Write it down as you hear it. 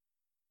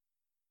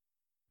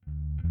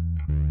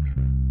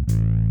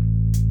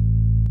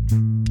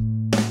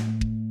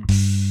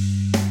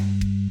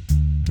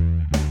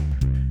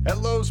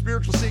Hello,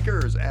 spiritual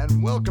seekers,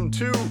 and welcome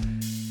to...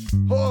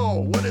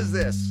 Oh, what is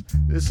this?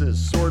 This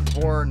is sword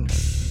porn.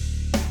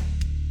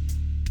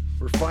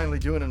 We're finally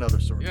doing another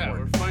sword porn.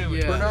 We're finally.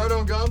 Yeah. Bernardo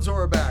and Gonzo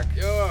are back.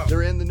 Yeah.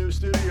 They're in the new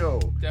studio.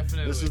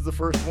 Definitely. This is the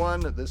first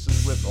one. This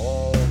is with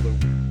all the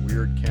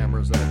weird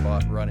cameras that I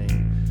bought running,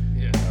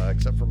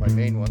 except for my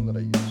main one that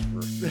I use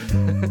for...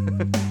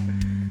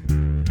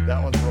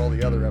 That one's for all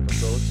the other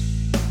episodes.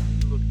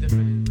 You look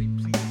definitely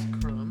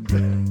pleased, Crumb.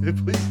 It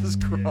pleases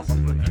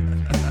Chrome.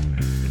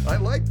 I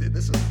liked it.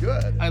 This is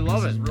good. I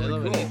love This it. is really I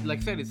love cool. it. Like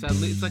I said,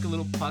 it's like a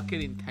little pocket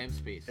in time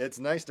space. It's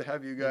nice to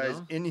have you guys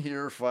know? in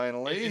here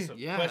finally. It's a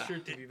Yeah. pleasure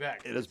to be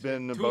back. It has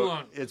been too about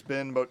long. it's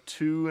been about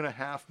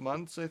 2.5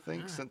 months, I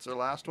think, since our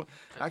last one.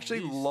 Actually,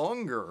 least.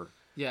 longer.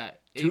 Yeah.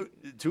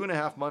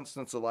 2.5 months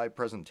since the live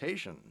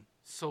presentation.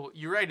 So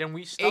you're right, and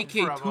we stopped AK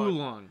for too about,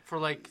 long. for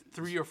like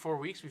 3 or 4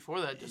 weeks before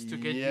that, just to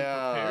get you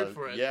prepared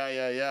for it.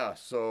 Yeah.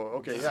 So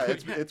okay, yeah,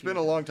 it's been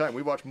a long time.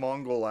 We watched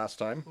Mongol last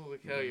time. Holy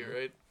cow, you're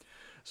right.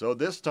 So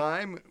this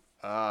time,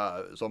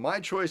 so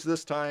my choice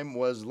this time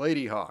was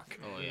Lady Hawk.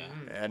 Oh yeah.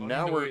 And Oh,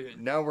 now you know we're it.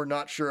 now we're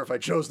not sure if I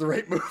chose the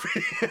right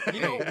movie.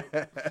 You know,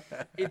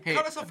 it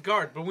caught us off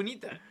guard, but we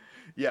need that.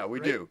 Yeah, we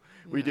do.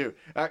 We do.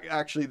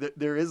 Actually,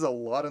 there is a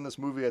lot in this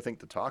movie, I think,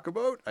 to talk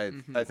about.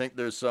 I think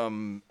there's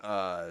some,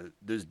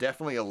 there's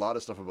definitely a lot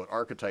of stuff about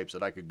archetypes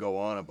that I could go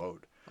on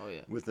about Oh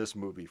yeah. with this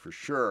movie for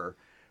sure.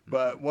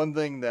 But one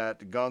thing that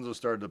Gonzo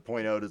started to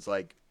point out is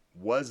like,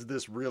 was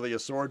this really a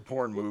sword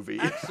porn movie?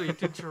 Actually,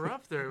 to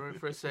interrupt there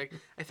for a sec,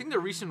 I think the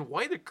reason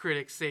why the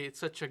critics say it's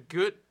such a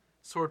good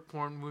sword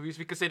porn movie is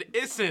because it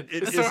isn't.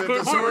 It isn't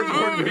a sword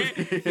porn movie.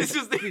 It's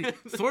just the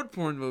Sword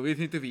porn movies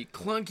need to be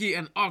clunky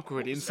and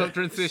awkward in some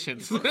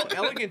transitions. Look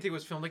how elegant it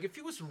was filmed. Like, if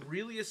it was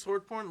really a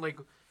sword porn, like,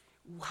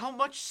 how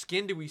much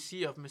skin do we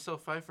see of Michelle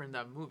Pfeiffer in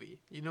that movie?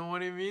 You know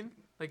what I mean?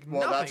 Like,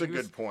 Well, nothing. that's a It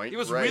was- good point, It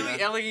was right. really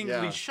elegantly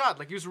Yeah. shot.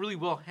 Like, it was really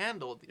well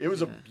handled. It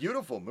was a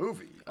beautiful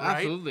movie. Right?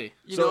 Absolutely.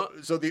 You so,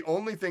 know, so the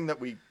only thing that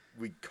we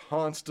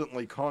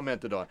constantly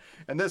commented on,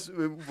 and this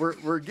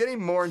we're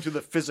getting more into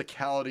the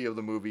physicality of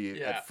the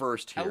movie at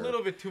first here. a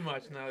little bit too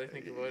much now that I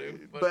think about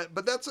it.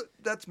 But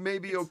that's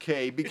maybe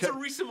okay it's because a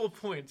reasonable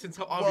point since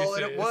how obvious well,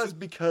 and it it is. was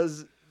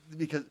because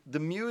the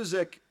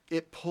music,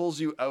 it pulls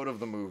you out of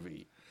the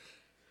movie.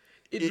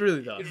 It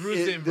really does. it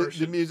ruins the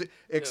immersion. The music,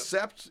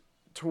 except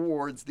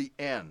towards the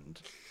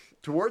end.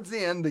 Towards the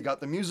end, they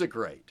got the music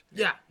right.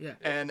 Yeah. Yeah.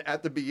 And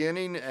at the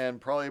beginning, and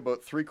probably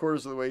about 3/4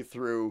 of the way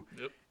through,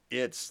 Yep.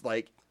 it's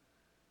like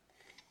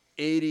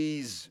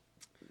 80s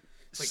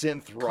Like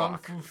synth Kung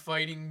rock. Fu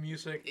fighting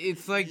music.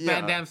 It's like Yeah.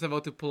 Van Damme's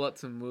about to pull out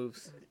some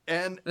moves.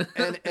 And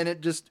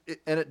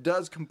it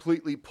does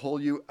completely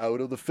pull you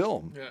out of the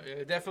film. Yeah,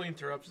 it definitely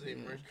interrupts the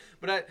immersion.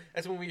 But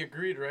that's when we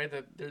agreed, right?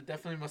 That there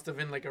definitely must have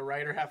been like a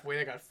writer halfway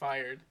that got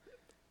fired.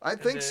 I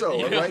think then, so.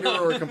 you A know, writer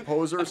or a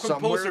composer A somewhere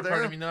composer, there.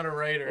 pardon me, not a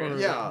writer.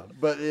 Yeah,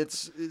 but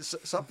it's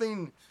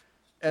something,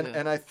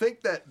 and I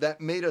think that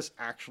made us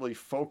actually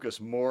focus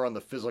more on the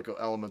physical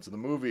elements of the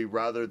movie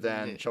rather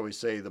than, Yeah. shall we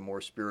say, the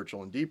more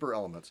spiritual and deeper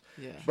elements.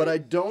 Yeah. But I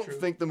don't True.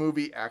 think the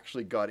movie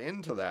actually got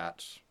into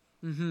that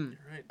Mm-hmm.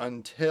 Right.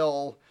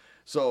 until.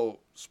 So,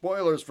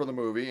 spoilers for the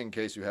movie in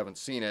case you haven't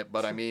seen it,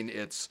 but I mean,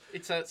 it's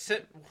It's a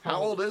set. how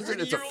old is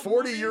it? It's a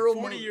 40-year-old 40-year-old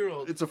movie?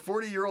 40-year-old. It's a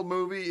 40-year-old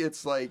movie.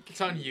 It's like It's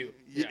on you.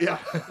 yeah.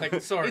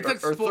 Like, sorry. It's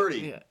like or spo- 30.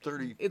 yeah.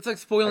 30. It's like I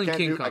spoiling can't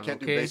King do Kong. I can't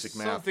do okay? basic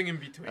math Something in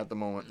between. at the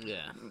moment.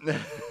 Yeah.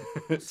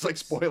 It's like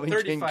spoiling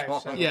King 35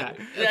 Kong. sounds Yeah.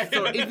 Yeah.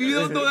 So if you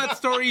don't know that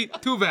story,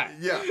 too bad.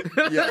 Yeah,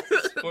 yeah.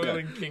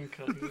 Spoiling King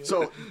Kong. Yeah.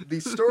 So the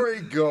story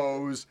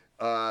goes,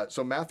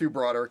 so Matthew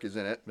Broderick is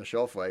in it,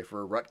 Michelle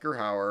Pfeiffer, Rutger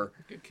Hauer,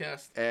 Good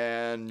cast.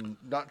 and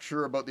not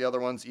sure about the other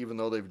ones, even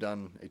though they've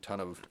done a ton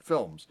of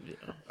films.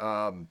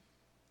 Yeah.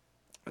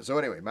 So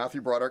anyway,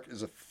 Matthew Broderick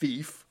is a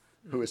thief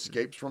who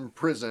escapes from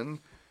prison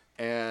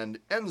and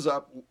ends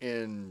up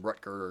in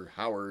Rutger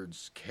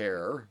Hauer's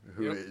care,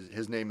 who Yep. is,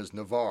 his name is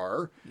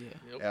Navarre.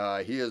 Yeah.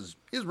 Yep.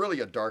 He's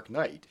really a dark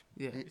knight.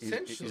 Yeah.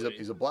 Essentially.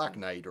 He's a black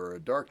knight or a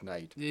dark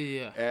knight.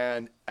 Yeah.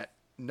 And at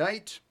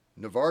night,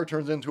 Navarre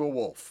turns into a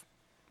wolf.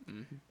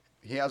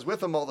 He has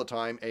with him all the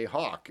time a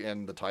hawk,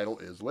 and the title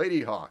is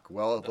Lady Hawk.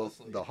 Well,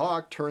 the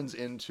hawk turns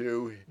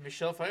into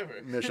Michelle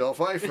Pfeiffer. Michelle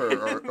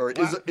Pfeiffer or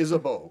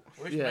Isabeau.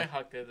 Wish Yeah. my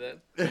hawk did that.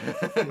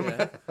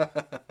 Yeah.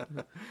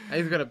 I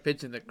just got a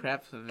pigeon that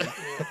craps on me.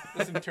 Yeah.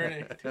 Doesn't turn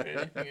into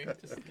anything.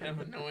 It's just kind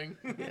of annoying.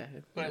 Yeah.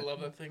 But I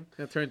love that thing.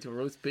 Gonna turn into a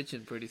roast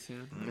pigeon pretty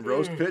soon.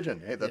 Roast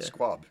pigeon. Hey, that's Yeah.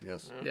 squab.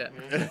 Yes. Yeah.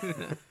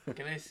 What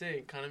can I say?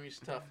 Economy's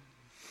tough.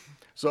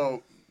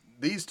 So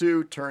these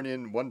two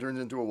one turns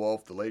into a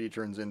wolf, the lady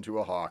turns into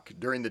a hawk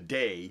during the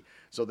day,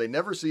 so they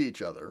never see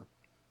each other.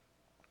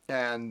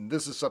 And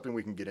this is something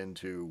we can get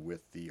into with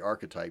the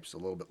archetypes a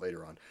little bit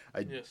later on.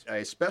 Yes. I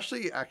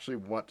especially actually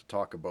want to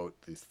talk about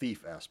the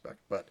thief aspect.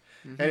 But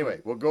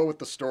anyway, we'll go with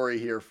the story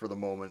here for the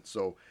moment.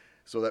 So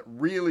that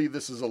really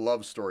this is a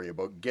love story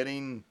about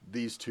getting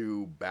these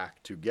two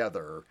back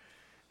together.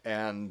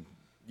 And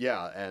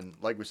yeah, and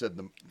like we said,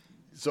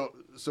 so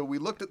we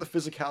looked at the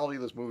physicality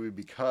of this movie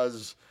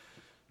because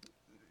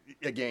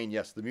again,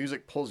 yes, the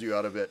music pulls you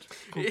out of it,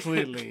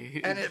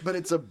 Completely. but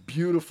it's a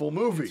beautiful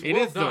movie. It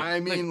is, though. I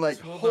mean, like,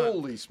 it's well done.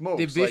 holy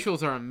smokes! The like,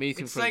 visuals are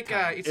amazing It's for like the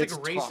time. it's It's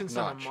like raisins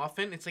on a top-notch.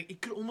 muffin. It's like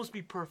it could almost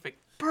be perfect.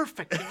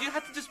 Perfect. Like, you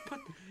have to just put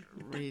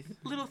Raisin-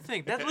 little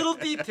thing, that little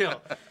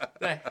detail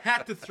that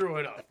had to throw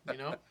it off. You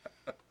know.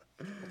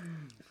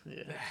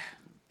 Yeah.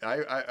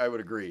 I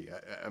would agree.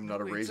 I'm not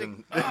a It's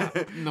raisin.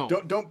 No.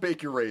 Don't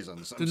bake your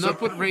raisins. Do not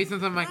put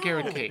raisins on my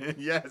carrot cake.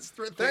 Yes,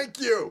 thank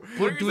you.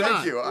 What do Thank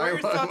not? you. What are your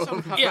thoughts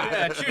on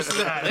Yeah. cheers to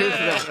that.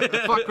 Cheers to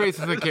that. Fuck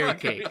raisins on carrot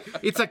cake.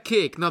 It's a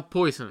cake, not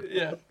poison.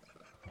 Yeah.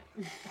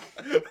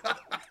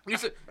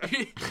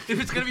 If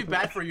it's gonna be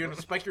bad for you and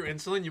spike your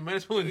insulin, you might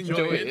as well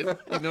enjoy it.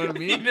 You know what I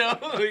You mean? know,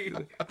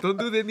 like, Don't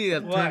do any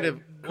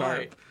alternative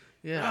Why? carb.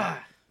 Yeah.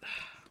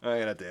 I'm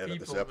gonna have to edit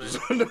People,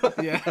 this man. episode.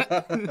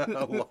 Yeah.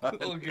 A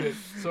lot. all good.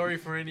 Sorry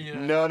for any.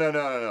 No.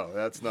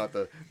 That's not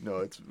the. No,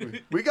 it's.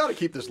 We got to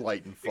keep this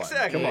light and fun.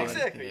 Exactly. Come on.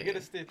 Exactly. You gotta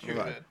stay true,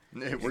 Come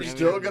man. on. We're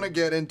still gonna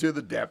get into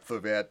the depth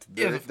of it.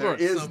 Yeah, There, of there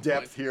course. is Some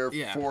depth point. here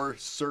Yeah. for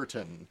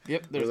certain.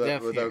 Yep, there's without,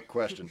 depth without here.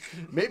 question.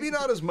 Maybe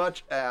not as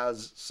much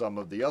as some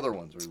of the other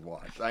ones we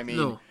watched. I mean,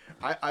 No.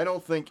 I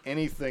don't think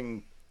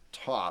anything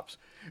tops.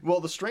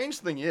 Well, the strange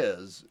thing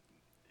is,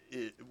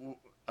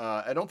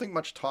 I don't think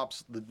much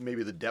tops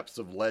maybe the depths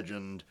of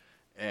Legend.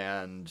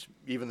 And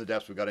even the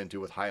depths we got into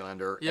with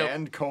Highlander Yep.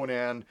 and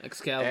Conan,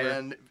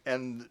 Excalibur.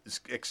 and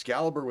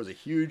Excalibur was a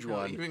huge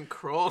one. Even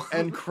Kroll.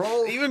 And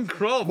Kroll, Even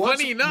Kroll, once-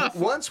 funny enough.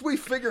 Once we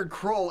figured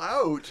Kroll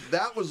out,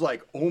 that was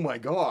like, oh my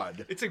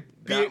god, it's like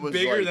that was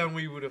bigger like- than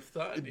we would have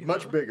thought. you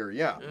much know? bigger,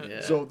 yeah.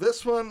 Yeah. So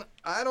this one,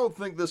 I don't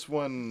think this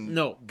one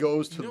No.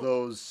 goes to You know,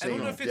 those I same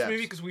don't know if it's depths.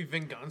 maybe because we've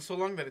been gone so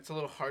long that it's a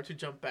little hard to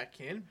jump back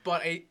in.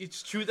 But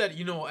it's true that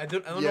I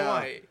don't know Yeah.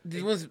 why.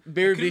 This I one's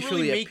very couldn't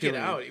visually really make appealing.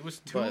 it out. It was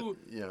too.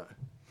 Yeah,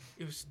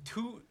 It was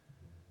too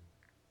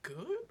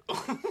good.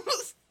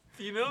 Almost.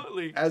 You know,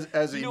 like as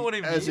you a know what I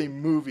as a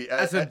mean? movie,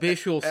 As a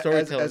visual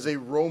storytelling. as a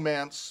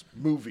romance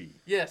movie.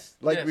 Yes.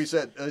 Like yes. we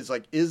said, it's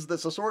like, is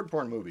this a sword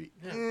porn movie?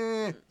 Yeah.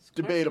 It's questionable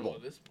debatable.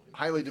 at this point.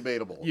 Highly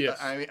debatable. Yes.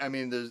 I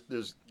mean,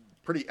 there's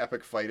pretty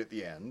epic fight at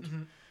the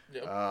end,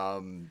 Yep.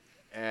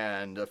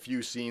 and a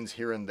few scenes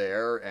here and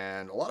there,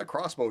 and a lot of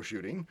crossbow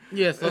shooting.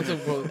 Yes, lots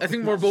of bows. I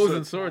think more bows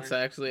than So swords, fine.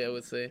 actually, I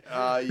would say.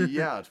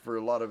 Yeah, for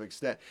a lot of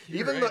extent.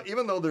 You're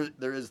Even though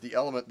there is the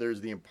element, there's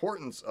the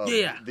importance of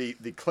Yeah. the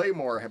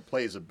claymore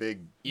plays a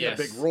big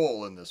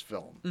role in this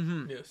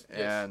film, Yes. Yes.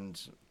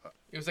 and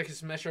It was like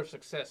his measure of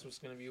success was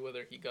going to be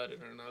whether he got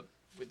it or not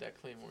with that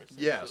claymore.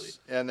 essentially. yes,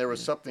 and there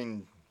was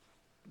something,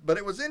 but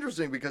it was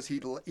interesting because he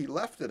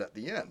left it at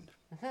the end.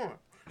 Huh.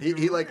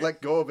 He like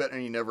let go of it,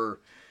 and he never.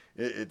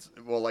 It's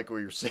well, like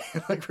we were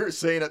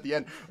saying, at the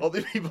end, all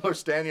these people are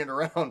standing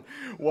around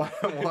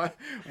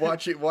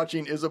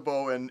watching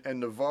Isabeau and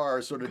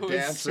Navarre sort of Go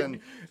dance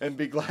insane. and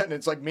be glad. And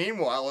it's like,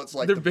 meanwhile, it's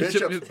like The the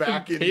bishop bishop's is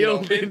back in,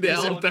 impaled in the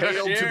he's altar.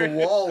 impaled to the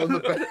wall in the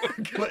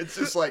back. It's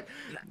just like,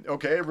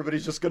 okay,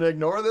 everybody's just gonna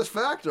ignore this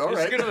fact. All They're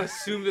right. just going to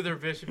assume that they're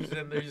bishops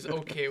and they're just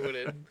okay with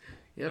it.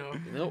 Yep. No.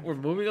 No, we're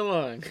moving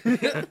along.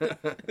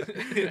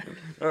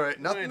 All right,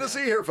 nothing to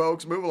see here,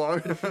 folks. Move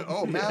along.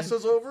 Oh, mass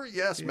is over?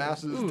 Yes,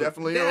 mass is Ooh,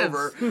 definitely dance.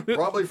 over.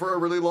 Probably for a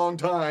really long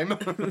time.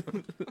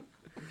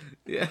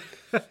 Yeah.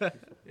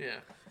 Yeah.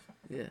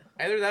 Yeah.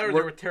 Either that or they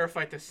We're- were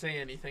terrified to say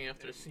anything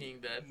after seeing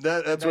that.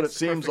 That's what it That's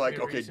seems like.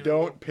 perfectly Okay,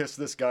 reasonable. don't piss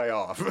this guy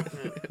off.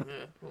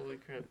 Yeah, holy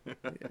crap.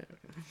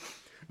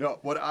 No,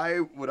 what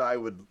I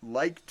would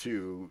like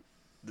to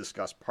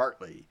discuss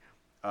partly,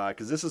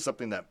 because this is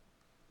something that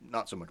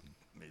not so much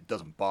it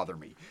doesn't bother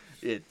me.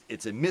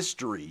 It's a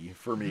mystery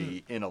for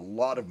me in a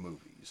lot of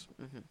movies,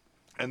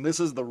 and this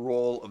is the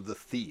role of the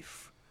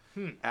thief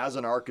as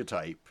an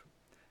archetype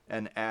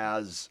and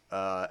as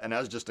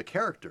just a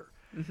character.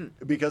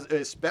 Because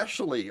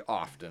especially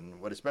often,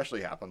 what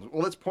especially happens.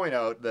 Well, let's point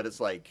out that it's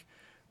like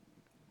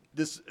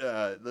this.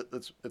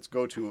 Let's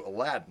go to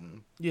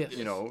Aladdin. Yes.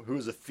 You know, who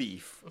is a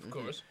thief, Of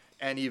course.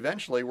 and he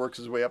eventually works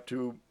his way up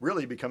to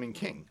really becoming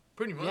king.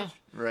 Pretty much.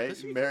 Yeah. Right,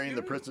 Does he? marrying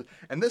the Yeah. princess,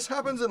 and this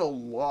happens in a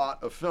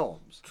lot of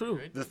films. True.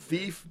 Right. The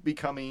thief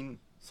becoming,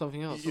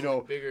 Something else. you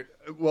know, Bigger.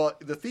 well,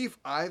 the thief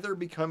either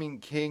becoming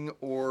king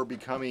or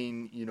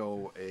becoming, you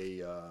know,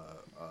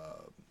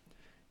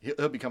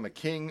 he'll become a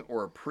king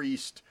or a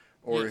priest,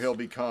 or Yes. he'll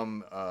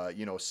become,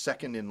 you know,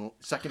 second in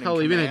Hell,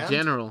 in even a command.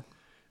 general.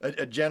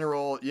 A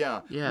general,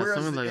 yeah. Yeah,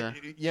 something like that.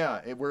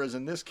 Yeah, whereas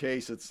in this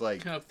case, it's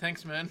like, Oh,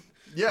 thanks, man.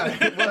 yeah,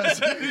 it was,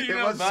 You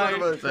know, sort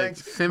of a It's like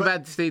thanks.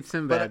 Sinbad stayed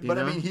Sinbad, But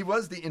you know? I mean, he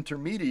was the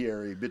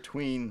intermediary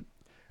between.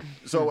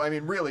 So I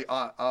mean, really,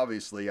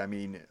 obviously, I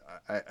mean,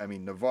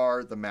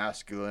 Navarre, the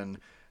masculine,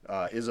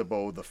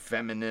 Isabeau, the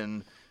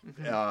feminine.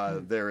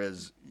 There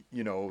is,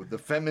 you know, the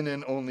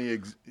feminine only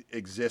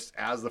exists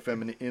as the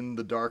feminine in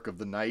the dark of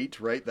the night,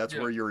 right? That's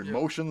Yeah, where your yeah.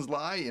 emotions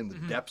lie, in the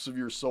depths of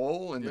your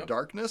soul, in the Yep.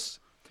 darkness,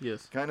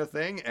 Yes. kind of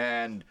thing.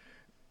 And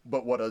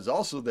But what is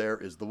also there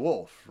is the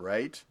wolf,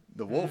 right?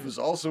 The wolf is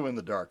also in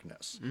the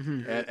darkness,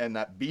 and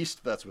that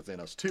beast that's within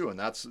us too. And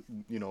that's,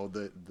 you know,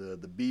 the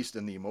beast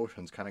and the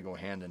emotions kind of go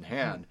hand in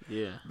hand.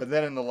 Yeah. But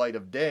then in the light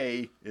of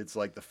day, it's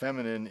like the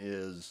feminine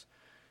is,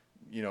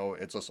 you know,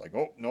 it's just like,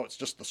 oh no, it's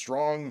just the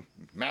strong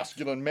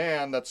masculine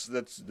man. That's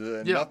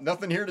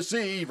nothing here to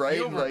see, right?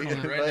 The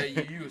overcoat, right, like-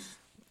 that you use.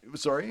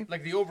 Sorry.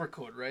 Like the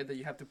overcoat, right, that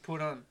you have to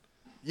put on.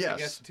 Yes. I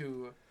guess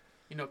to,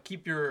 you know,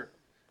 keep your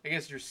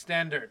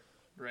standard,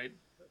 right,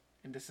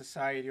 in the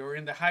society or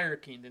in the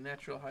hierarchy, in the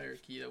natural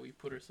hierarchy that we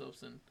put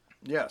ourselves in.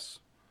 Yes.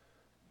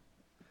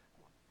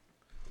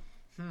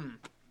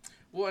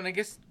 Well, and I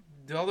guess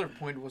the other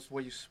point was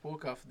what you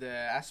spoke of, the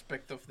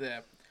aspect of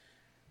the,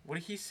 what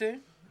did he say?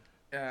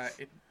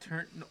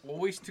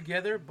 Always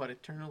together, but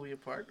eternally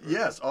apart. Or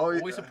Yes.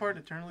 Always apart,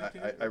 eternally I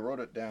together. wrote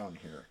it down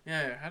here.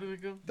 Yeah. How did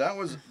it go? That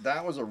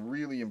was a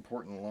really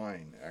important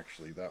line,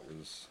 actually. That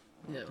was.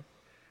 Yeah.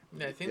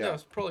 Yeah, I think Yeah. that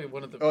was probably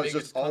one of the Oh, it's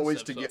biggest just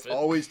always concepts of it.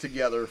 always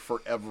together,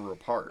 forever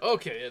apart.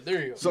 Okay, yeah,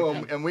 there you go. So,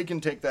 and we can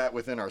take that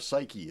within our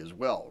psyche as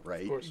well,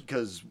 right? course.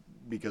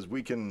 Because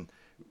we can.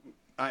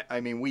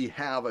 I mean, we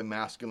have a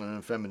masculine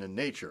and feminine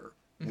nature.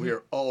 Mm-hmm. We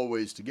are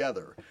always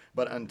together,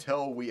 but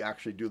until we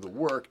actually do the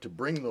work to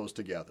bring those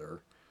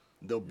together,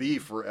 they'll be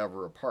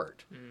forever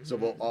apart. So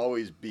we'll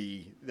always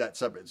be that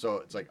separate. So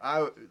it's like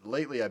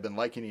lately I've been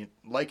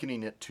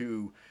likening it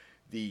to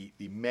the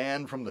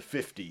man from the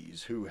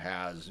 50s who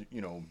has,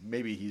 you know,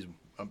 maybe he's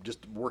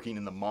just working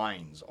in the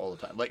mines all the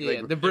time.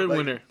 The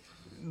breadwinner.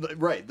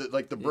 Right,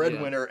 like the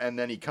breadwinner, and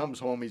then he comes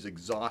home, he's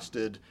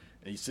exhausted,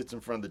 and he sits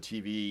in front of the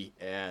TV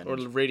and Or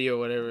the radio,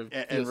 whatever.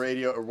 and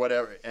radio or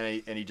whatever,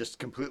 and he just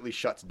completely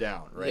shuts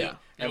down, right? Yeah.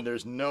 And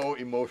there's no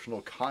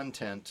emotional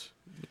content,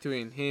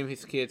 Between him,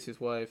 his kids, his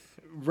wife.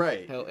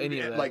 right? Hell, any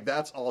of that. Like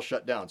that's all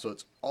shut down, so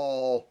it's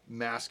all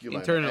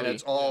masculine, Internally. and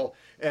it's all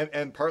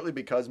and partly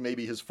because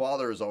maybe his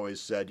father has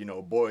always said, you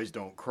know, boys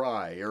don't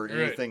cry or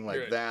anything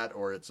like that,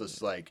 or it's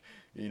just like,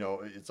 you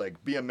know, it's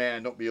like be a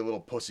man, don't be a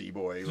little pussy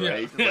boy, Yeah.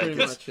 right? Pretty Like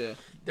Pretty it's, much, yeah.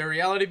 The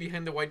reality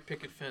behind the white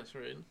picket fence,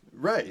 right?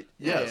 right.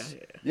 Yes.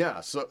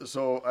 Yeah.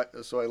 So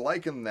I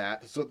liken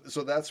that. So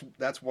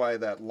that's why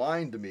that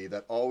line to me,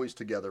 that always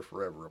together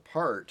forever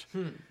apart,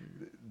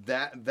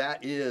 that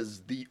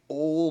is the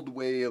old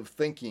way of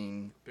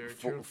thinking Very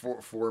true.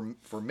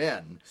 for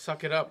men.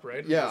 Suck it up,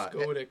 right? Yeah. Just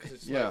go with it, because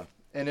it's Yeah. like,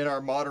 And in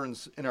our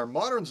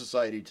modern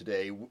society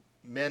today,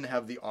 men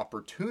have the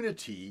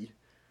opportunity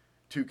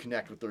to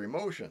connect with their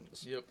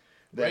emotions. yep.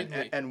 Then,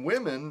 Rightly. and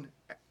women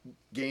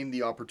gain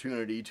the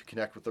opportunity to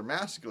connect with their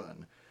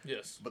masculine.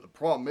 Yes. But the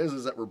problem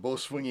is that we're both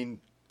swinging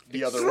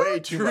the other Extreme. way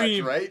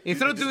too much, right?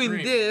 Instead of doing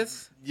Extreme.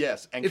 this,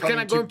 Yes, and it's coming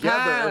kind of going together,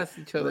 past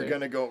each other. we're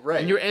gonna go right.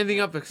 and you're ending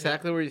up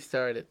exactly where you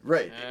started.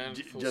 right, And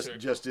full just circle.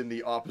 just in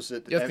the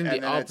opposite. Just in the then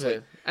it's opposite.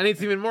 like- And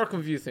it's even more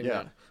confusing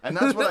yeah, now. and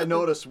that's what I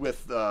noticed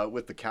with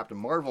the Captain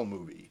Marvel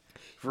movie,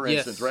 for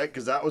Yes. instance, right?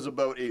 Because that was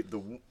about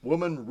the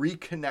woman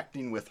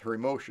reconnecting with her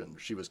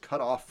emotions. She was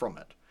cut off from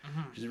it.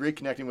 She's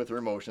reconnecting with her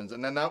emotions,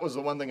 and then that was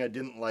the one thing I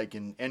didn't like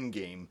in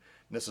Endgame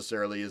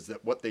necessarily, is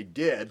that what they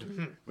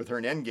did with her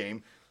in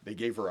Endgame, they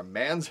gave her a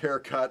man's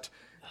haircut,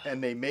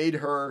 and they made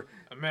her.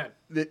 A man.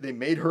 They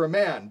made her a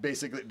man,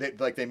 basically.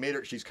 They made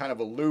her. She's kind of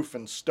aloof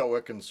and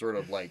stoic and sort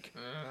of like,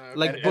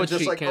 Like and Butchie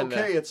just like kinda.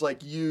 okay, it's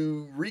like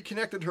you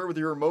reconnected her with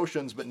your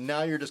emotions, but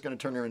now you're just going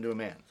to turn her into a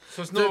man.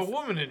 So it's not a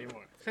woman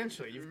anymore.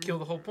 Essentially, you've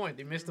killed the whole point.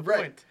 You missed the Right,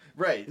 point.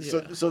 right.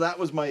 Yeah. So that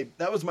was my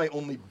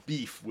only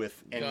beef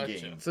with Gotcha.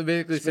 Endgame, So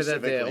basically, said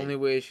that the Specifically. only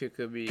way she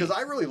could be. because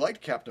I really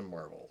liked Captain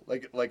Marvel,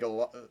 like a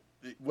lot.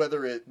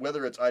 Whether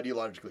it's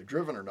ideologically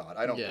driven or not,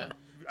 I don't. Yeah.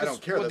 I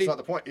don't care. Well, That's they- not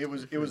the point. It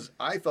was.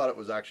 I thought it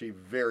was actually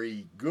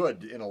very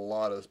good in a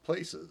lot of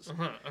places.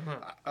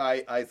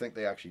 I think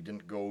they actually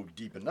didn't go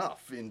deep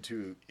enough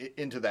into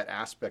that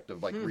aspect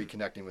of like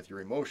reconnecting with your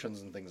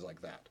emotions and things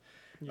like that.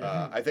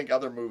 I think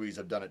other movies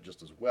have done it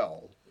just as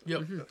well.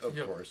 Yep. Of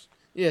Yep. course.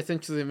 Yeah,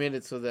 essentially they made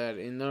it so that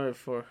in order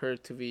for her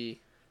to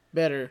be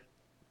better,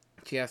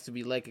 she has to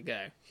be like a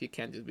guy. She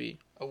can't just be.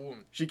 A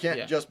woman. She can't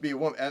Yeah. just be a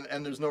woman,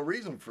 and there's no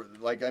reason for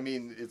like. I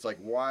mean, it's like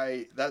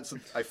why that's.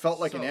 I felt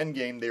like in So-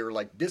 Endgame they were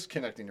like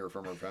disconnecting her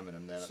from her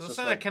feminine. Then it's So just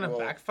doesn't like, that kind of well,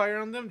 backfire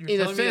on them? You're In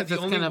a telling me that sense, the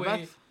it's only kinda way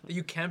back- that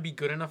you can't be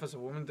good enough as a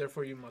woman,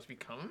 therefore you must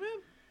become a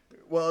man?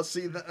 Well,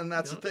 see, and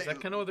that's You know, the is thing.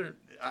 that kind of what they're...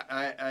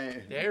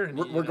 The irony,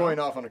 We're, you we're know? going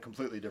off on a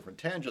completely different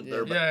tangent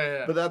there, but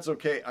Yeah. but that's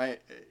okay.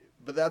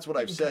 But that's what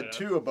I've can said cut it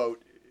too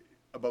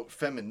about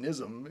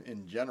feminism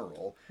in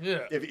general.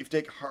 Yeah. If you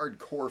take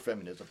hardcore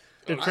feminism,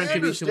 They're I trying to be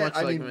too understand. much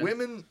I like mean, men.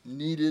 women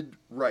needed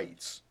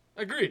rights.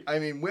 Agreed. I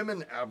mean,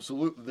 women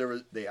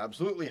absolutely. They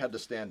absolutely had to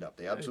stand up.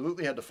 They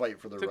absolutely had to fight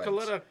for their Took rights. a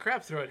lot of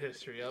crap throughout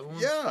history. I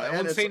won't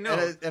and say no.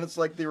 and it's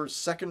like they were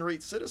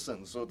second-rate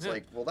citizens. So it's Yeah.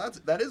 like, well,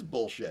 that is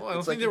bullshit. Well, I don't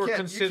it's think like they you were can't,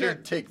 considered You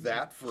can't take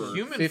that for.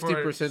 Human 50%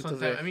 for of some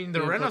the time. I mean, the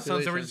human Renaissance, they were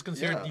population. just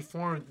considered Yeah.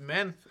 deformed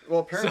men. Well,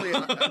 apparently,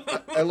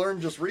 I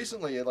learned just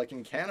recently, like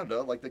in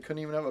Canada, like they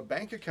couldn't even have a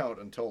bank account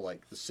until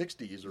like the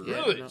 '60s or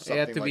Really? No, something it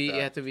had to like be. that.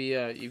 It had to be.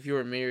 If you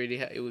were married,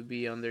 it would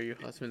be under your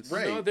husband's.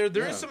 Right. No, there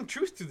yeah. is some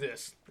truth to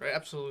this, right?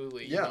 Absolutely.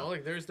 absolutely. Yeah. You know,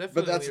 like there's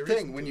definitely. But that's a the thing.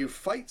 reason When to you it.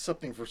 fight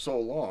something for so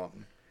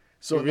long,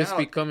 so You risk now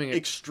becoming a-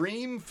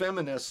 extreme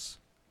feminists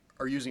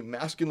are using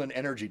masculine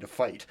energy to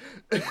fight.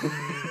 It's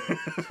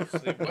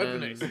like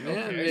And, weaponized. yeah,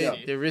 Okay, I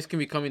see. they're risking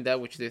becoming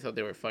that which they thought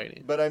they were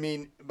fighting. But I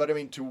mean,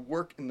 to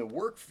work in the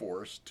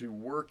workforce, to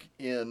work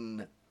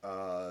in,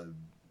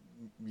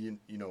 you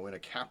know, in a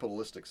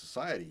capitalistic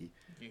society,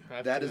 You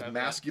have that to is have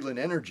masculine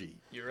energy.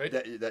 You're right.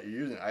 That you're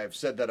using. I have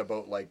said that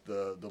about like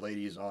the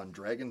ladies on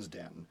Dragon's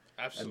Den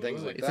Absolutely. and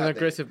things like It's that. an They-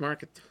 aggressive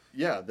market.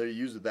 yeah, they're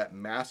using that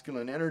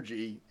masculine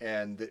energy,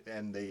 and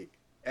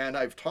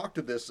I've talked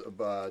to this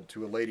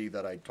to a lady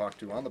that I talked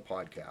to on the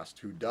podcast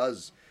who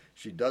does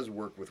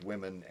work with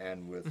women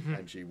and with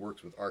and she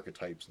works with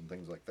archetypes and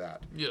things like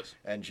that. Yes.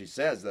 And she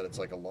says that it's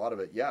like a lot of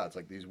it. Yeah, it's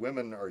like these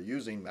women are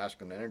using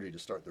masculine energy to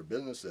start their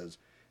businesses,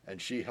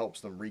 and she helps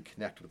them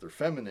reconnect with their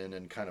feminine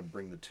and kind of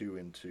bring the two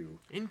into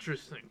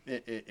Interesting.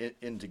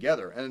 in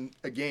together. And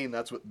again,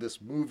 that's what this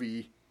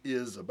movie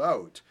is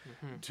about,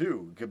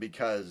 too,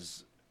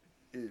 because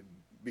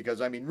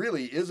I mean,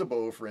 really,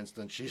 Isabeau, for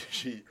instance,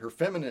 her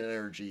feminine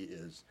energy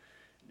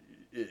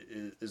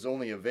is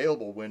only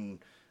available when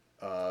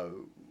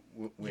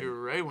You're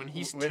right. When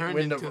he's when, turned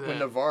when, into when that.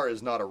 Navarre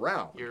is not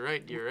around. You're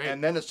right. You're right.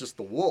 And then it's just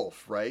the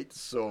wolf, right?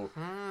 So,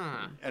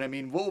 Ah. and I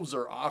mean, wolves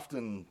are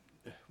often,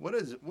 what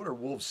are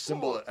wolves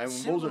symbol? Well, I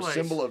mean, wolves are symbolize-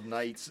 symbol of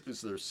knights.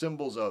 They're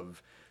symbols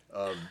of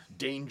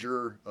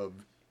danger,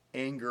 of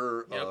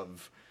anger, Yep.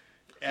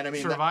 and I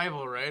mean,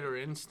 Survival, right, or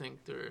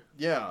instinct, or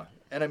yeah,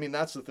 and I mean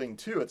that's the thing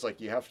too. It's like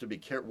you have to be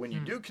careful when you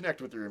do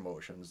connect with your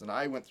emotions. And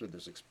I went through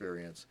this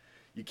experience.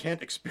 You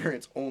can't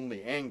experience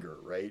only anger,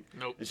 right?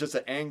 Nope. It's just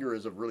that anger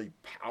is a really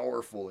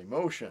powerful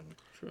emotion.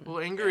 well,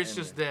 anger is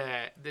And-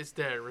 just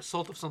the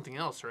result of something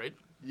else, right?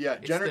 Yeah,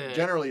 It's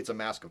generally it's a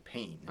mask of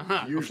pain.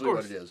 Uh-huh, Usually of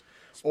what course. it is.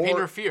 Pain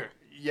or fear.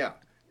 Yeah,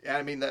 and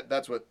I mean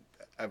that's what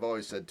I've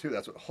always said too.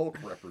 That's what Hulk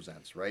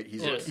represents, right?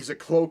 Yes. He's a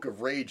cloak of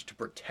rage to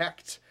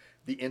protect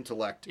the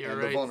intellect You're and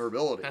right. the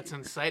vulnerability. That's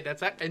inside.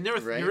 I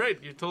never. Right? You're right.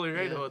 You're totally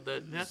right Yeah. about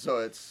that. Yeah. So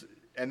that's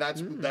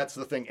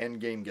the thing.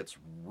 Endgame gets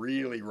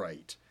really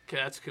right. Okay,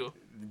 that's cool.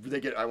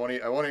 I won't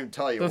even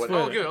tell you That's what. fine.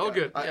 Oh, good. Oh,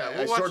 good. I, Yeah, I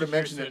we'll watch sort it of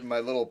mentioned here it in soon. my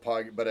little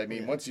pod, but I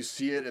mean, once you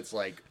see it, it's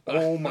like,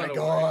 oh my not a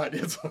god!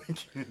 It's like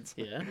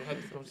Yeah. We'll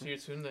have to come see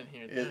it soon then.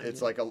 Here.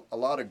 it's like a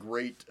lot of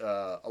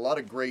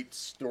great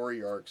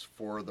story arcs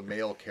for the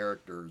male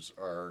characters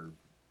are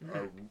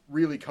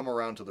really come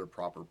around to their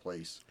proper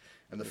place,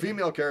 and the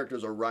female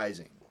characters are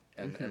rising,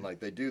 and like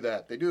they do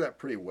that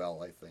pretty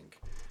well, I think.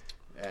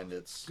 And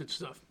it's Good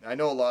stuff. I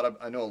know a lot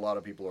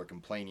of people are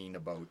complaining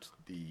about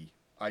the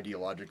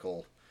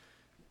ideological,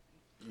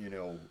 you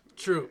know,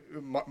 True.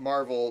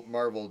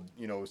 Marvel,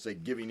 you know, say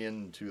giving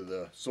in to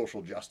the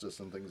social justice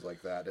and things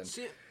like that, and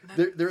See,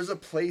 there's a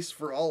place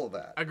for all of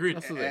that. agreed.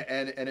 Absolutely.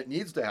 And it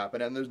needs to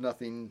happen, and there's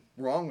nothing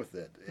wrong with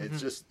it.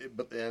 It's just,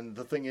 and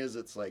the thing is,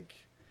 it's like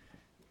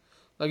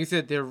you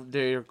said,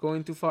 they're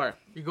going too far.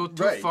 You go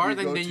too right, far, you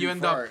then go you too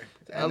end far,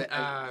 up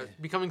and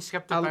becoming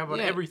skeptical about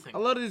Yeah, everything. A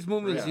lot of these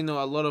movements, Yeah. you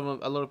know, a lot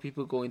of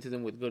people go into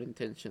them with good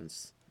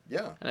intentions,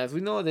 yeah, and as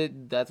we know,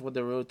 that's what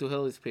the road to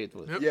hell is paved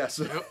with, Yep. yes,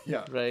 Yep.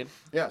 yeah, right?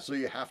 yeah. So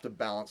you have to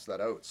balance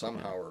that out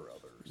somehow or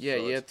other. Yeah, So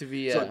you it's- have to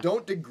be. So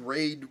don't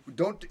degrade.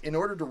 In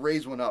order to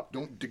raise one up,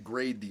 don't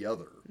degrade the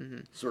other,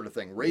 sort of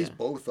thing. Raise Yeah.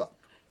 both up.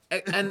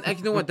 and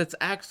you know what? That's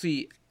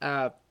actually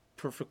a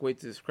perfect way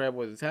to describe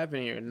what is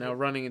happening here. Now,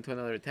 running into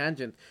another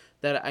tangent,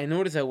 that I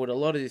noticed that with a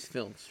lot of these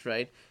films,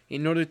 right?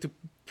 In order to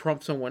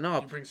prompt someone You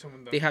up, bring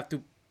someone down. they have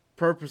to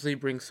purposely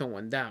bring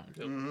someone down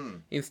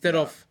Yep. instead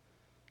Yeah. of,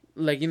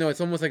 like, you know,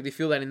 it's almost like they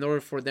feel that in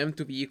order for them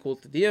to be equal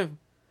to them,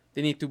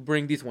 they need to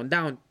bring this one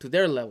down to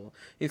their level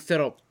instead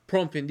of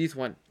prompting this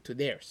one to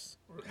theirs,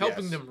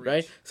 Helping Yes. them reach.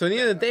 right? So at the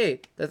end of the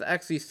day, that's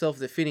actually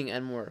self-defeating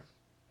and more.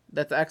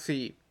 That's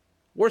actually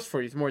worse for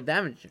you. It's more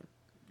damaging.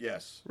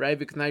 Yes. Right,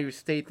 because now you're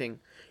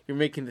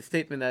making the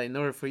statement that in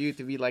order for you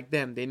to be like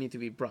them, they need to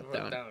be brought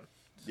Brought down. down.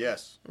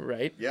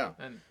 Right? Yeah.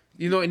 And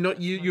You know,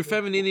 your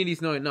femininity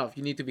is not enough.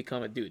 You need to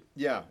become a dude.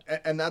 Yeah.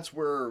 And that's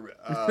where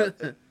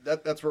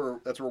that's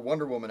where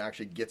Wonder Woman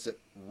actually gets it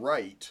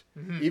right.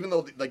 Even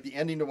though like the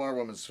ending to Wonder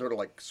Woman is sort of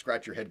like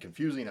scratch your head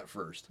confusing at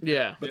first.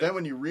 Yeah. But then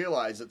when you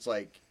realize it's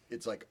like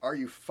are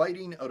you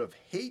fighting out of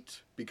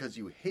hate because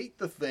you hate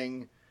the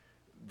thing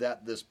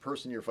that this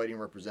person you're fighting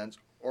represents,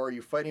 or are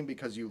you fighting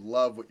because you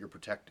love what you're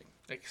protecting?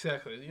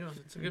 exactly. You know,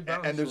 it's a good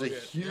balance. And there's to a look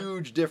at. Yeah.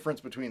 huge difference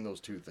between those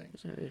two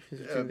things.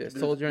 The there's-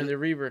 soldier and the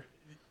reaver.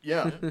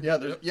 Yeah,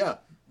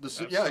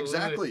 Absolutely.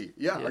 exactly.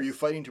 Yeah, are you Yes.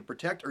 fighting to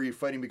protect, or are you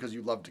fighting because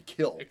you love to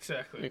kill?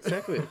 Exactly.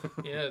 Exactly.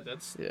 Yeah,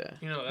 that's Yeah.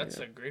 you know that's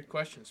a great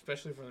question,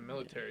 especially for the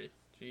military.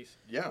 Jeez.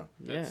 Yeah,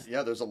 Yeah.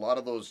 yeah. There's a lot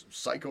of those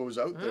psychos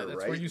out Yeah, there, that's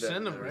right? where you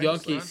send them, right?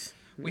 Junkies.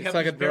 We It's have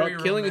like a this very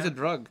drug. Killing is a romantic-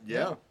 drug.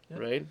 Yeah,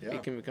 Right? Yeah.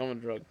 It can become a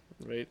drug.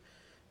 Right?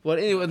 But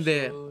anyway,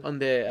 Absolutely.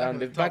 on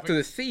the back to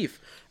the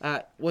thief.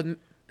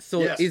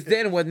 Yes. Is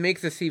then what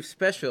makes the thief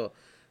special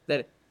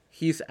that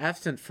he's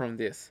absent from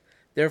this.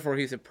 Therefore,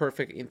 he's a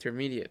perfect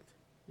intermediate.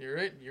 You're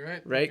right. You're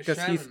right. right? Like a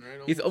Because he's shaman,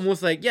 right? he's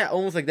almost like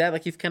almost like that.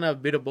 Like he's kind of a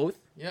bit of both.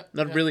 Yep.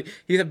 Not yep. really.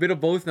 He's a bit of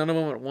both. None of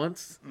them at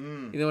once.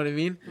 Mm, You know what I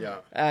mean?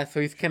 yeah.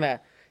 So he's kind of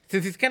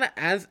since he's kind of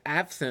as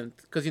absent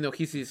because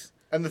he's his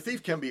And the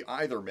thief can be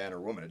either man or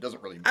woman. It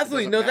doesn't really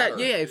absolutely it doesn't no that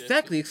matter. yeah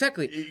exactly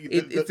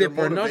The their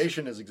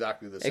motivation is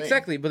exactly the same.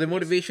 exactly, but the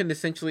motivation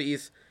essentially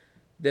is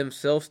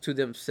themselves to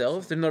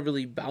themselves. They're not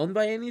really bound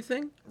by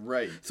anything.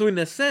 Right. So in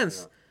a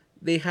sense,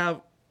 they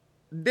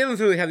don't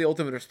really have the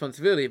ultimate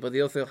responsibility, but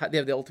they also they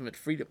have the ultimate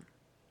freedom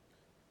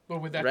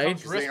But with that Right?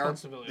 comes 'Cause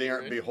responsibility. they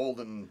aren't right?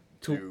 beholden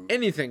to to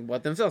anything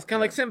but themselves. Kind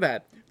of like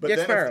Sinbad, But Jack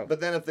then, Sparrow. but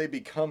then if they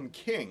become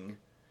king,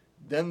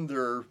 then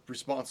they're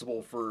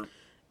responsible for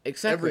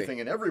Exactly. everything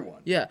and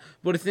everyone. Yeah,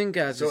 but I think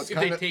as So a, it's if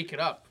kinda- they take it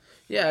up.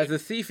 as a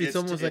thief, it's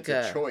almost like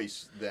a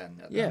choice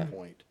then at Yeah. that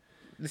point.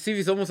 the thief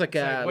is almost like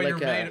It's like a what like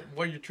you're a made,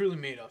 what you're truly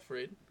made of,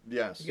 right?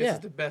 Yes. I guess Yeah.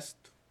 it's the best.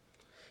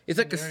 it's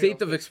like a scenario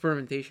state of for-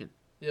 experimentation,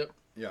 Yep.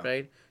 Yeah.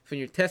 right? So when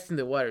you're testing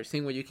the water,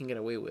 seeing what you can get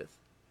away with,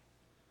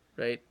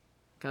 right?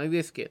 Kind of like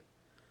this kid.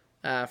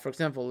 For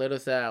example, let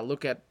us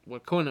look at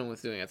what Conan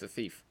was doing as a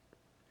thief.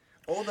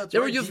 Oh, that's They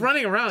right. were just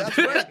running around. That's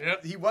right.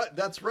 Yep. He what?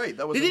 That's right.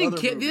 That was They another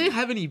didn't movie. they didn't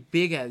have any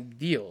big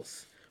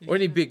ideals or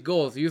any big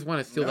goals. You just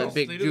want to steal No. that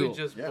big Literally jewel.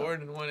 just Yeah.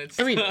 born and wanted.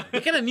 I mean, stuff.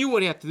 he kind of knew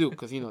what he had to do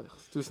because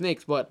two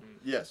snakes, but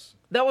Yes.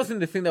 that wasn't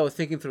the thing that was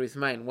thinking through his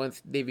mind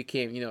once they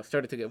became,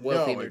 started to get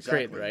wealthy No, in their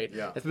trade, exactly, right?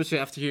 yeah. Especially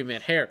after he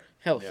met hair.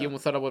 Hell, he Yeah.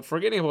 almost thought about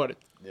forgetting about it.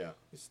 Yeah.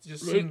 It's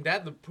just seeing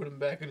that to put him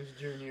back on his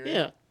journey, right?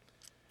 Yeah.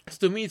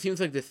 So to me, it seems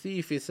like the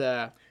thief is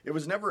It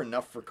was never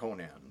enough for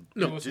Conan.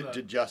 No. It was to, not.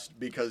 to just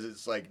because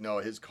it's like no,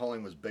 his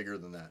calling was bigger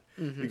than that.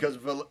 Mm-hmm. Because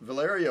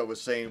Valeria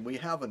was saying we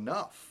have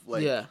enough.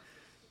 Like yeah.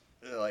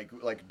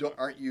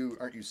 aren't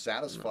you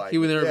satisfied? He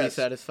would with never be this?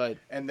 satisfied.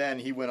 And then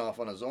he went off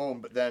on his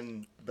own, but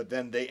then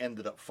they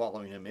ended up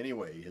following him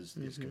anyway, his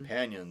Mm-hmm.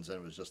 companions, and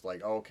it was just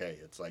like, okay,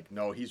 it's like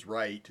no, he's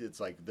right. It's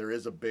like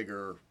there's a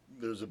bigger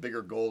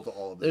goal to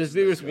all of this. There's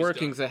bigger than-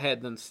 workings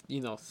ahead than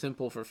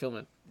simple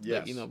fulfillment.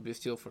 Yes. Like,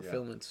 bestial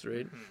fulfillments,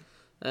 right?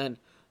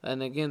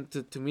 And again,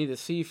 to me, the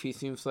thief, he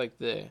seems like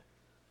the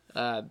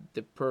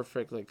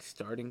perfect like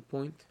starting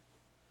point,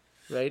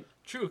 right?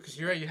 True, because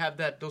you're right. You have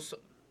those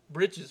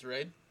bridges,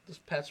 right? Those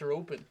paths are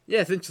open. Yeah,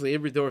 essentially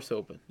every door's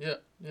open. Yeah.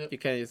 Yeah. You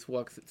kind of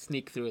just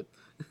sneak through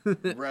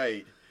it.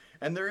 Right.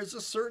 And there's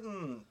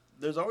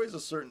always a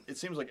certain, it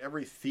seems like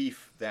every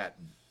thief that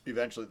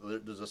eventually,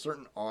 there's a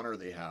certain honor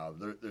they have.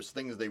 There's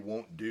things they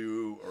won't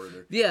do, or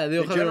Yeah, they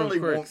they'll have their own generally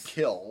won't quirks.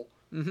 kill.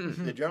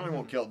 Mm-hmm. They generally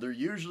won't kill. They're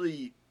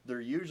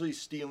usually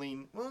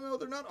stealing. Well, no,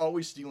 they're not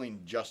always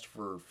stealing just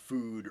for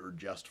food or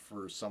just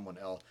for someone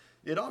else.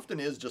 It often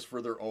is just for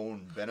their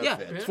own Yeah,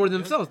 benefit. it's for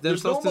themselves.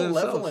 There's no Themselves to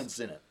themselves. malevolence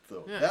in it,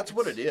 though. Yeah, That's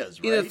what it is,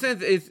 In right? a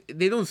sense,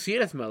 they don't see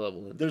it as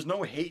malevolent. There's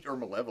no hate or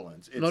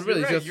malevolence. It's, Not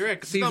really. You're It's right. just You're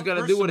right. 'cause he's it's not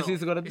gotta do what personal.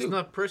 he's gotta do. It's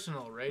not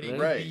personal, right? It could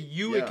Right. be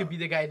you. Yeah. It could be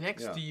the guy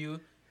next Yeah. to you.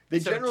 They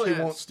It's not a generally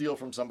won't chance. steal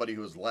from somebody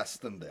who is less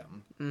than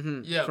them.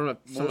 Mm-hmm. Yeah, from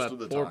most a of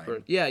the poor time.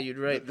 person. Yeah, you're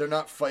right. They're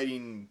not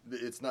fighting.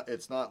 It's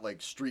not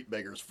like street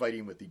beggars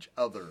fighting with each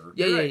other.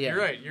 Yeah, You're yeah, right, yeah. you're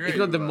right, you're It's right.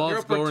 not the You're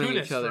mobs goring each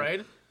opportunists, other.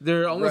 right?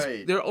 They're almost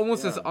Right,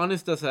 as yeah.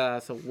 honest as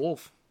a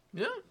wolf.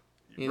 Yeah.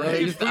 You know, Right.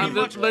 they're You just, pretty they're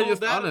much they're all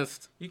just that.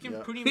 honest. You can Yeah.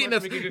 pretty In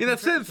much that, make a in that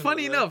sense, comparison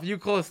funny with that. enough, you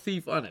call a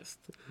thief honest,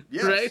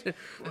 Yes. right?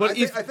 But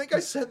I think I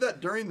said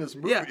that during this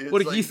movie. yeah, It's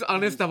but like- he's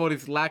honest about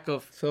his lack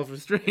of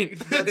self-restraint.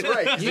 That's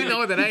right. You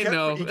know that He I kept-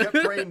 know. He kept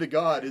praying to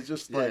God. It's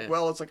just like, Yeah.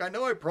 well, it's like I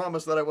know I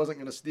promised that I wasn't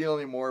going to steal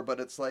anymore, but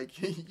it's like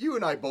you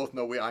and I both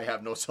know I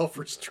have no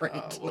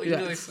self-restraint. Well, Yeah. you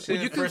know, they say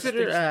Would you the first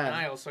consider sticks in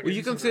denial, so I would guess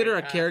you he's on the consider right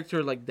a path.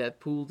 character like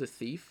Deadpool the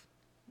thief?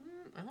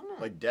 I don't know.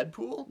 Like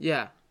Deadpool.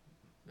 Yeah.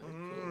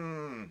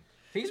 Mm.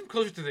 I think he's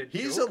closer to the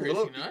He's Joker, a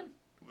little- is he not?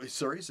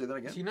 Sorry, say that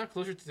Is he again. not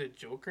closer to the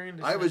Joker in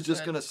the I was sense just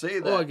that- going to say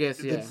that. Oh, I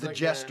guess, yeah. The like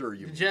jester,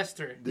 you The mean.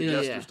 jester. The Yeah,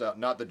 jester yeah. style,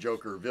 not the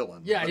Joker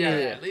villain. Yeah, but- yeah,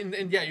 Yeah, yeah.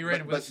 And yeah, you're right.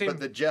 But, With the same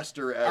the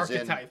jester as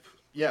archetype.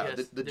 Yeah,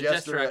 Yes, the the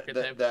jester jester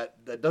archetype.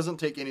 that doesn't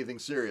take anything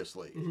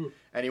seriously,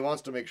 and he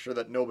wants to make sure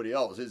that nobody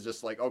else is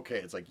just like, okay,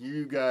 it's like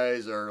you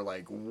guys are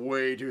like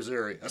way too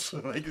serious.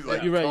 like You're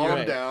right, you're calm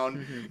right.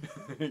 down,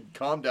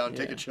 calm down,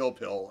 take Yeah. a chill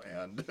pill,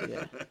 and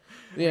Yeah.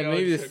 Yeah, know,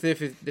 maybe it's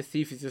the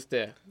thief is just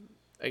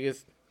I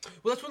guess.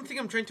 Well, that's one thing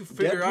I'm trying to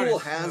figure out. Deadpool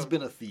is, has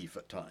been a thief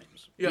at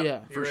times, Yeah,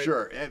 you're for right.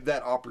 sure, and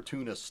that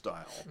opportunist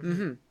style.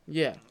 Mm-hmm.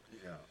 Yeah.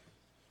 Yeah,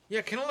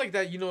 Yeah, kind of like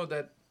that. You know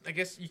that. I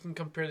guess you can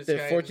compare this The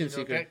guy. fortune you know,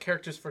 seeker.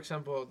 characters, for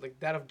example, like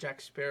that of Jack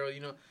Sparrow. You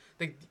know,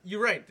 like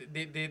you're right.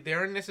 They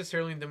aren't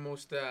necessarily the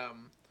most.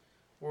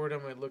 Word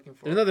am I looking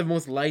for? They're not the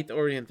most light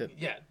oriented.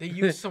 Yeah, they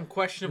use some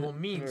questionable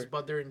means, Or-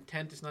 but their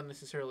intent is not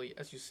necessarily,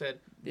 as you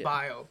said, Yeah.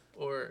 vile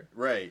or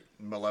right,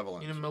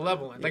 malevolent.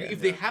 malevolent. Like Yeah.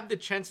 if they have the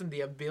chance and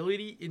the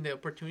ability and the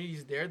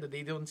opportunities there that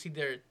they don't see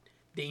their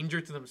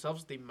danger to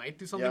themselves, they might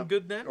do something Yeah.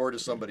 good then. Or to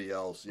somebody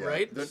else, yeah.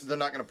 Right? They're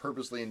not going to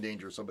purposely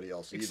endanger somebody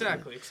else either.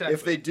 Exactly.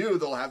 If they do,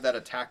 they'll have that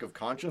attack of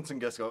conscience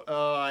and just go,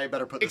 "Oh, I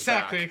better put this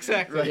Exactly. back."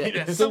 Exactly. Right.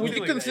 Yeah, So would something you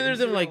like that. consider see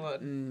them it a like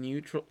lot.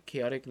 neutral,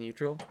 chaotic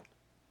neutral?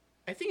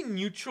 I think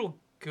neutral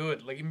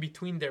good, like in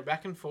between there,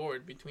 back and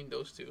forward between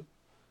those two.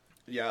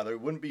 Yeah, there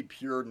wouldn't be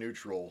pure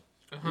neutral.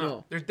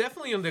 No. They're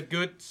definitely on the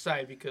good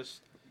side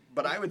because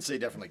But I would say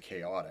definitely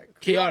chaotic.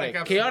 Chaotic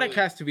absolutely.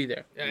 has to be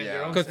there in Yeah.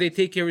 their own because they sense.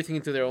 take everything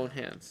into their own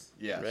hands.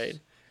 Yes. Right.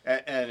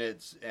 And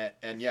it's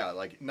and yeah,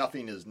 like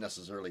nothing is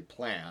necessarily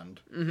planned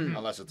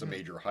unless it's a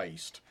major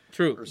heist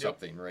True. or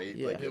something, right?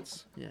 Yeah. Like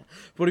it's Yeah,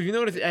 but if you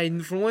notice,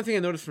 from one thing I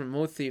noticed from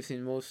most thieves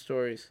in most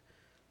stories,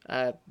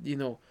 you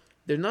know,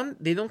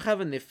 they don't have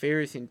a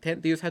nefarious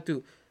intent. They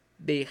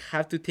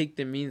have to take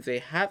the means they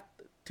have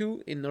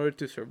to in order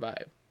to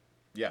survive.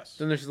 yes. It's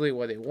not necessarily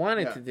what they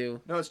wanted Yeah. to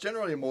do. No, it's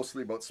generally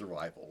mostly about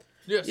survival.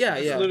 Yes, Yeah,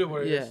 that's yeah, literally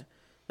what it yeah. is.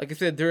 Like I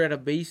said, they're at a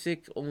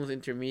basic, almost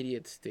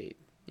intermediate state.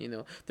 You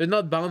know, they're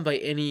not bound by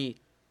any,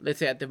 let's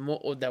say,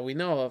 that we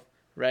know of,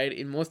 right?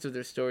 In most of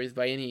their stories,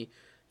 by any,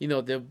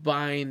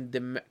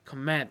 divine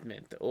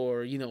commandment,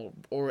 or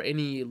or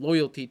any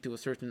loyalty to a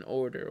certain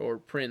order or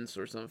prince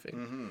or something,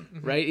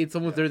 Mm-hmm. right? It's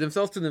almost they're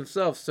themselves to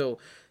themselves.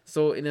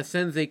 So in a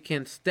sense, they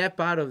can step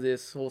out of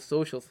this whole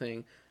social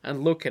thing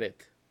and look at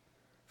it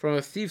from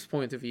a thief's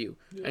point of view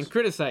and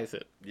criticize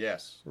it,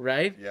 Yes.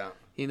 right? Yeah.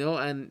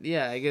 And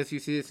yeah, I guess you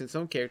see this in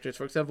some characters.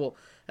 For example,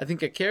 I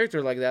think a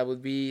character like that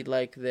would be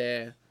like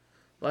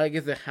I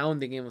guess the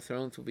Hound in Game of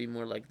Thrones would be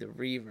more like the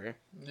Reaver.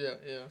 Yeah,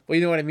 yeah. But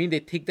you know what I mean?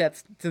 They take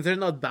that, since they're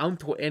not bound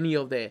to any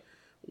of the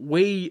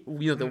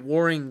the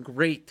warring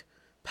great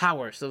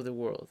powers of the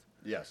world,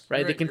 Yes.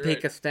 right? They Right, can you're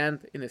take right. a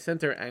stand in the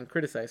center and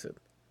criticize it,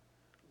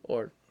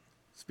 or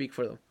speak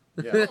for them.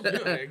 Yeah. Yeah,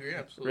 I agree,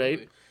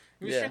 absolutely.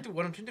 Right?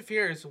 What I'm trying to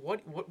figure is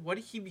what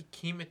he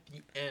became at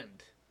the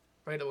end,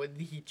 right? Or what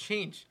did he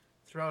change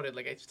throughout it?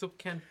 Like I still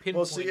can't pinpoint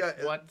Well, see,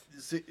 what.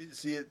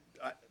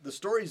 the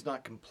story's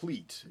not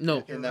complete.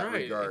 No. in that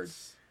Right, regard.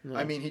 it's- No.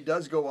 I mean, he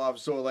does go off.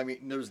 So I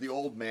mean, there's the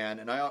old man,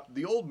 and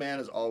the old man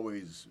is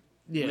always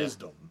Yeah.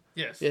 wisdom.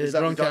 Yes. Yeah. Is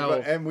that what we drunk talked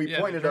about? owl. And we Yeah,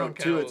 the pointed out drunk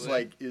too. owl, It's yeah.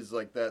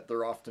 like that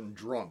they're often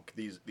drunk.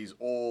 These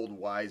old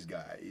wise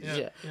guys. Yeah.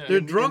 Yeah, Yeah. they're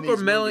In drunk or these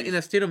in movies.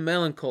 a state of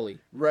melancholy,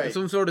 Right.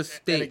 Some sort of And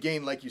state.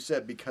 again, like you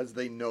said, because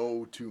they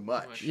know too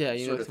much. Yeah, you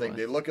sort know of too thing. much.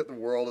 They look at the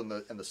world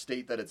and the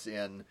state that it's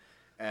in,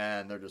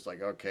 and they're just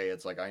like, okay,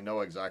 it's like I know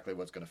exactly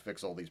what's going to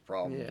fix all these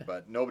problems, Yeah.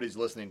 but nobody's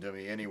listening to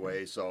me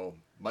anyway, so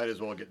might as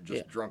well get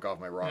just Yeah. drunk off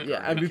my rock.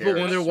 Yeah, Who and people cares?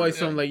 wonder why Yeah.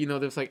 some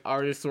there's like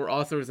artists or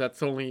authors that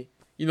suddenly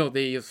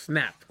they just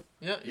snap,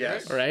 Yeah.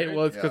 Yes. right?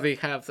 Well, it's because Yeah. they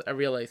have a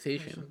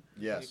realization,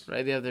 Yes.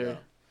 right? They have their, Yeah.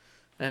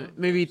 and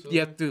maybe Absolutely. you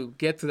have to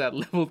get to that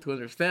level to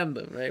understand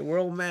them, right? We're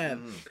all mad,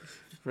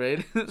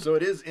 right? So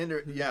it is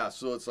yeah.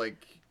 So it's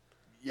like,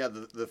 yeah,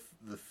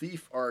 the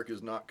thief arc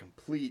is not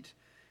complete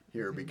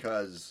here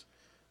because,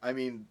 I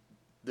mean,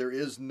 there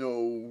is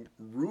no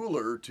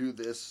ruler to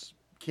this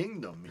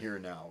kingdom here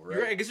now, right?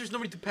 You're right. I guess there's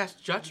nobody to pass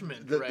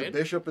judgment, The right?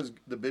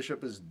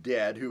 bishop is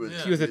dead, who is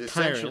Yeah. He was a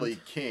essentially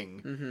tyrant.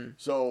 king. Mm-hmm.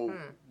 So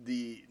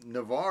the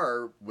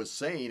Navarre was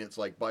saying, it's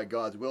like, by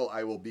God's will,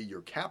 I will be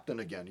your captain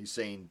again. He's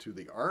saying to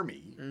the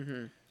army.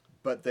 Mm-hmm.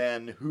 But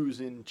then who's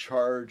in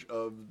charge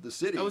of the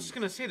city? I was just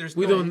gonna say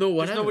We don't know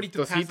what there's nobody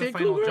happens. to Does he pass the take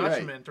final over? Right.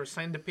 judgment or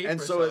sign the paper. And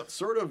so it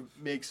sort of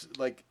makes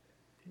like,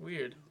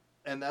 weird.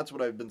 and that's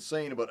what I've been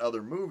saying about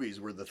other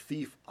movies where the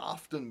thief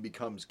often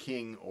becomes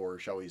king, or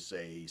shall we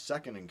say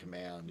second in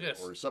command,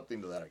 Yes. or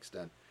something to that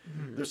extent.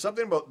 There's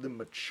something about the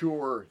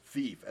mature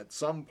thief. At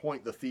some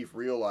point the thief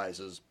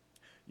realizes,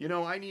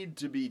 I need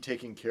to be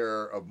taking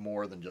care of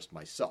more than just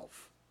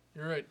myself.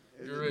 You're right.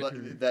 You're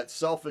right. That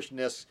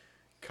selfishness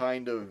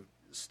kind of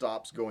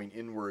stops going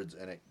inwards,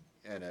 and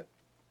it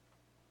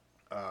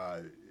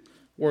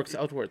Works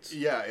outwards.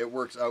 yeah, it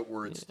works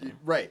outwards.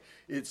 Right.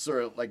 It's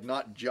sort of like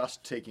not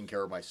just taking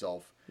care of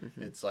myself.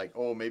 Mm-hmm. It's like,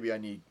 oh, maybe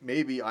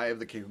I have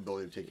the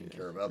capability of taking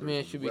care of others. I mean, I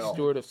as should be well.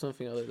 steward of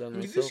something other than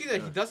You do myself. see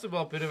that he does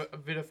develop a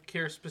bit of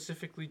care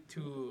specifically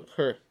to,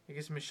 Her. I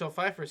guess, Michelle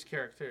Pfeiffer's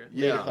character,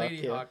 Yeah. Lady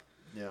Hawk, yeah. Hawk.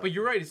 Yeah. But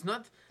you're right. It's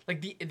not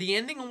like the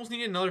ending almost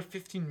needed another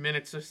 15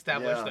 minutes to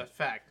establish Yeah. that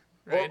fact.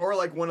 Right? Or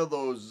like one of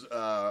those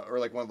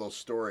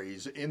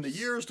stories in the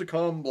years to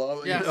come. Blah.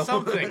 blah, yeah, you know?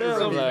 something. Yeah.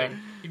 something.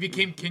 He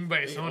became king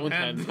by his own Own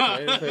hand.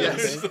 hand, right?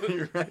 Yes,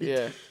 you're right.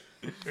 Yeah.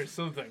 or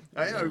something.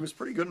 I know he was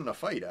pretty good in a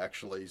fight,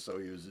 actually. So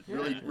he was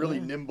really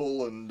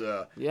nimble and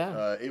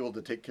Yeah. able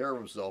to take care of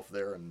himself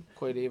there and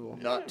Quite able.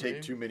 not take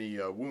maybe. too many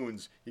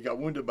wounds. He got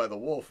wounded by the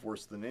wolf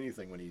worse than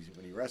anything when he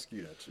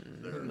rescued it.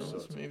 There, Who so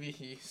knows? it's- Maybe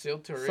he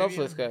sailed to Arabia.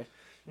 Selfless guy.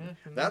 Yeah,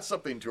 who knows? that's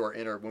something to our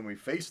inner. When we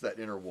face that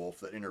inner wolf,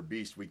 that inner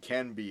beast, we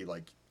can be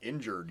like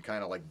injured,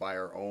 kind of like by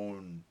our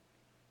own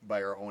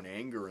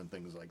anger and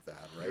things like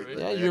that, right? Right. That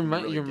Yeah, can your be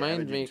mind. really Your mind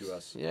damaging makes. to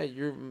us. Yeah,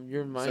 your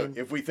So mind.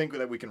 if we think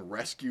that we can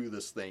rescue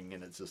this thing,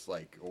 and it's just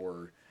like,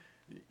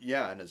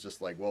 and it's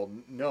just like, well,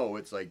 no,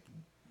 it's like,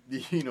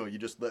 you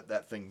just let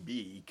that thing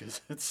be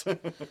because it's,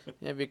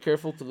 Yeah, be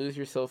careful to lose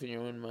yourself in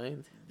your own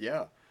mind.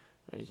 yeah.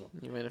 Right?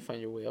 You might not find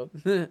your way out.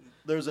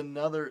 There's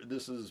another.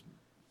 This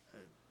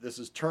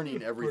is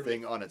turning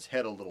everything on its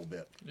head a little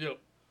bit Yep.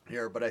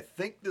 here, but I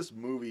think this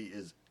movie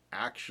is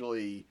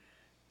actually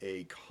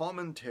a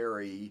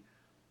commentary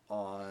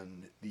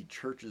on the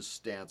church's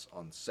stance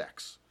on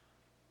sex.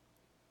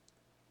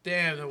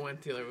 Damn, that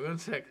went Taylor. 1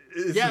 sec.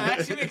 Yeah, that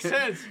actually makes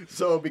sense.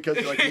 So because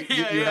like you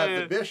Yeah, have yeah.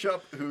 the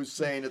bishop who's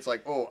saying it's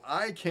like, oh,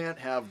 I can't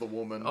have the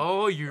woman.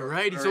 Oh, you're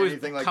right. He's or always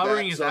anything like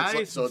covering that. his So it's eyes.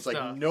 like, so and it's like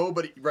stuff.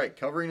 nobody, right?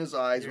 Covering his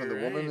eyes when You're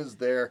the woman right. is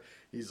there.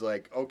 He's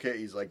like, okay.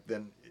 He's like,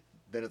 then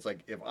it's like,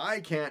 if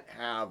I can't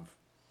have,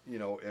 you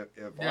know, if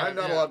Yeah, I'm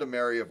not yeah. allowed to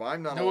marry, if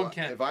I'm not No one allowed,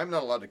 can. if I'm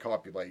not allowed to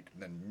copulate,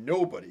 then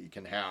nobody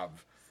can have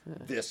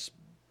this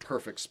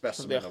perfect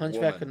specimen The of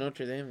Hunchback of woman.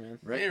 Notre Dame, man.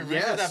 Right? Hey, remember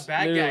Yes. that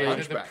bad Literally. guy, the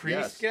Hunchback, priest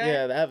yes. guy?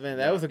 Yeah, that man,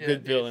 that was a Yeah, good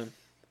dude. villain.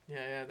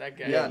 Yeah, that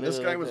guy. Yeah, and this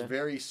Really guy like was that.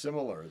 very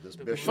similar. This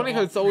The bishop. Funny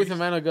how it's always a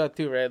man of God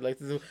too, right? Like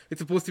it's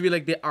supposed to be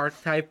like the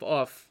archetype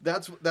of.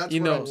 That's You what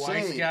know. I'm Wise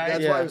saying. guy.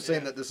 That's why I was Yeah.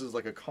 saying that this is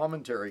like a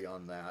commentary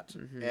on that,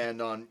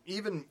 and on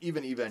even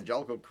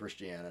evangelical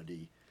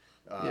Christianity,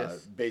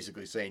 Yes.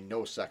 basically saying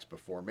no sex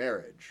before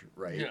marriage,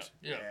 right? Yeah,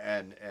 yeah.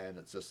 And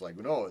it's just like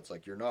no, it's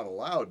like you're not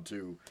allowed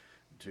to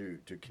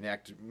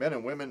connect men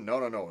and women.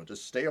 No,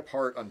 just stay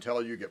apart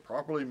until you get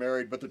properly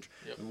married. But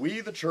Yep. we,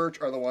 the church,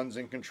 are the ones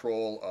in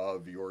control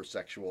of your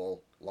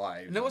sexual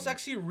lives. And I was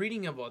actually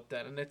reading about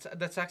that, and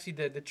that's actually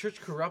the church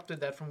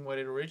corrupted that from what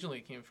it originally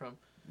came from.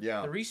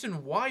 yeah, The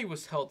reason why it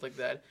was held like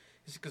that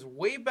is because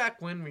way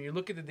back when you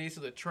look at the days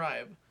of the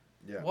tribe,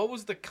 yeah, what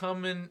was the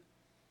common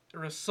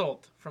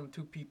result from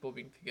two people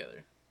being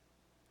together?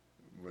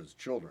 was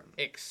children.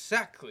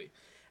 Exactly.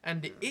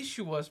 And the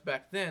issue was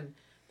back then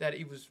that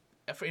it was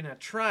in a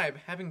tribe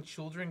having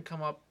children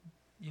come up,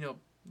 you know,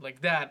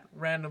 like that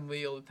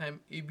randomly all the time.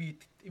 It'd be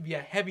a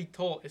heavy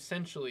toll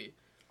essentially,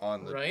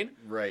 On the right?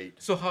 right.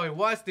 So how it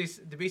was, they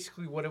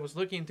basically what it was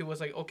looking into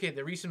was like, okay,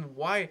 the reason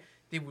why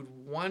they would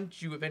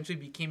want you eventually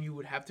became you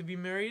would have to be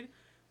married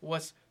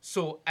was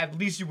so at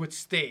least you would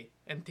stay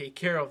and take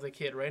care of the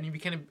kid, right? And you'd be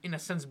kind of in a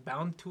sense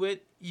bound to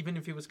it, even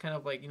if it was kind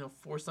of like, you know,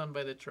 forced on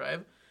by the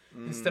tribe.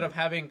 Instead of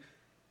having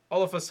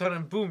all of a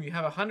sudden, boom, you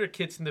have 100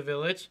 kids in the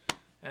village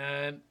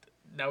and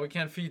now we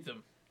can't feed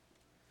them.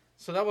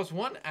 So that was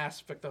one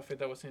aspect of it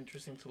that was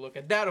interesting to look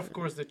at. That, of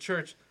course, the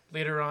church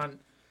later on,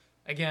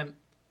 again,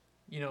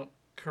 you know,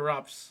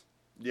 corrupts,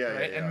 Yeah,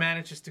 right? yeah, And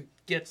manages to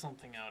get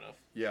something out of.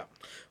 yeah.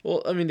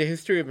 Well, I mean, the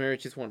history of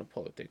marriage is one of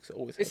politics.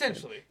 Always. has been.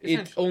 Essentially.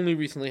 It only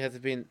recently has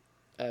been,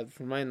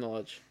 from my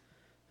knowledge,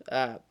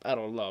 out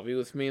of love. It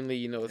was mainly,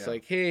 you know, it's Yeah.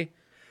 like, hey,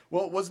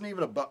 Well, it wasn't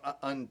even about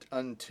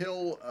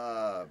until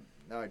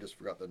now I just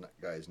forgot the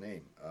guy's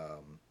name.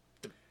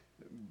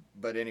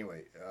 But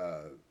anyway,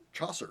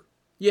 Chaucer.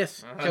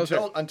 yes,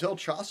 Until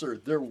Chaucer,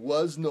 there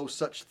was no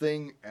such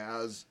thing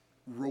as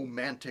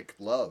romantic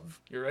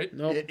love You're right.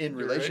 no, in You're right.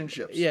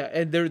 relationships. yeah,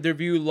 and their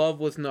view of love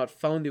was not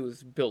found; it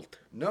was built.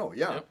 No,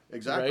 yeah, Yep.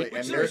 exactly. Right. And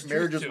Which there's truth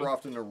marriages to. were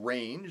often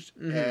arranged,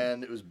 Mm-hmm.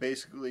 and it was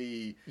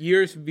basically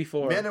Years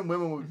before, men and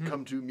women would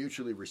come to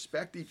mutually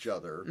respect each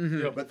other.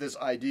 Yep. But this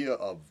idea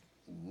of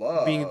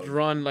love, being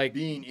drawn like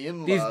being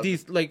in these love,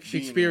 like being-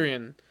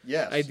 Shakespearean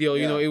yes, ideal.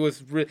 You yeah. know, it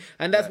was,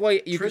 and that's Yeah.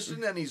 why you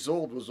Tristan and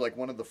Isolde was like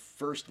one of the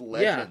first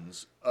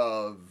legends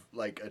of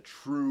like a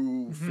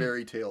true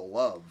fairy tale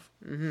love.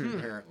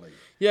 Apparently,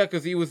 yeah,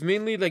 because it was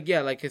mainly like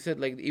like I said,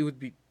 like it would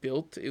be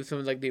built. It was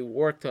something like they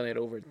worked on it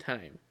over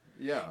time.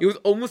 yeah. It was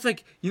almost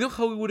like, you know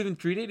how we would have been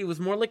treated? It was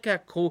more like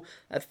at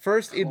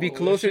first it'd be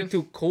closer Coalition?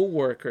 to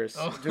co-workers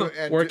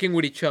Oh. working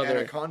with each and other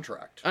a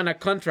contract. on a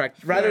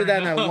contract rather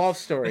than a love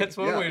story. That's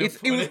one Yeah. way to It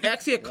put was it.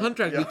 actually a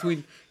contract Yeah.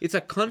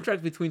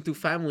 between two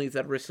families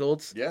that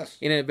results Yes.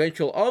 in an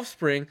eventual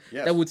offspring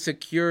Yes. that would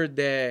secure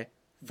the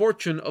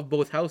fortune of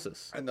both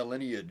houses. And the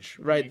lineage.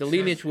 Right, the Makes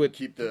lineage sense. would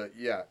Keep the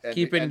and,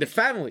 keep it in and the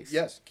families.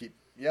 Yes, keep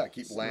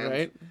land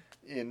Right.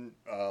 in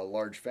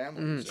large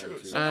families. Mm.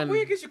 and to- So And- in a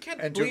way, I guess you can't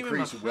and to blame him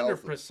increase wealth.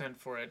 100%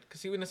 for it.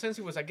 Because in a sense,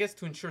 it was, I guess,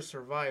 to ensure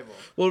survival.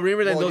 Well,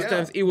 remember that Well, those yeah.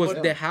 times it was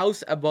But- the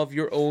house above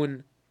your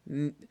own.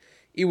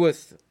 It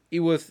was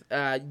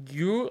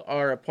you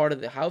are a part of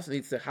the house, and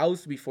it's the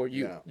house before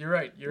you. Yeah. You're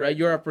right. You're Right, right.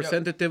 you're a Yep.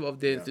 representative of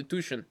the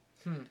institution,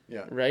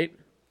 Yeah. right?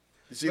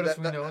 You see, But as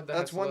that, we know, that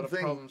that's has a one lot of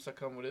thing. problems that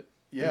come with it.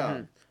 Yeah,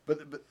 Mm-hmm.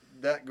 but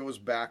that goes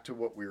back to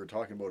what we were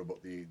talking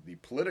about the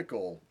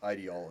political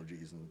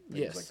ideologies and things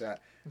Yes. like that.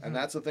 Mm-hmm. And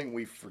that's the thing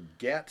we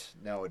forget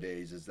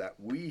nowadays is that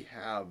we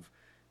have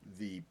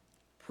the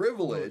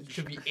privilege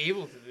To be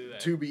able to do that.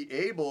 to be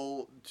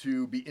able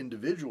to be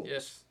individuals.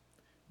 Yes.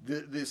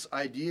 This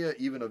idea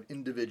even of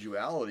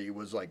individuality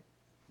was like,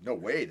 no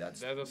way, That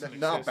doesn't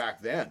not exist.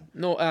 back then.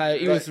 No,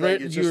 it was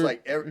It's just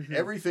like Mm-hmm.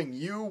 everything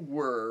you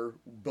were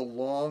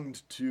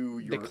belonged to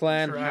your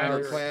clan, Tribe, your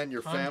house, clan,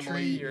 your country,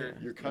 family,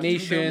 your country.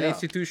 nation, Yeah.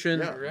 institution.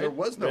 Yeah, Right. there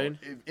was no Right.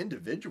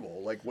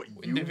 individual like what you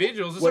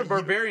Individuals, those what are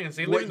barbarians.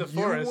 They live what in the you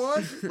forest.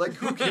 want? Like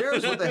who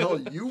cares what the hell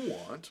you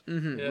want?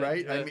 Yeah,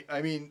 Right? yeah.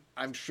 I mean,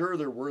 I'm sure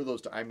there were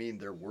those.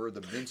 There were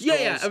the minstrels.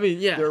 Yeah. I mean,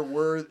 yeah. There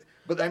were,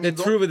 but I The mean,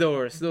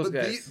 troubadours, those but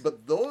guys.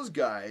 but those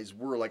guys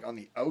were like on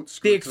the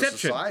outskirts The of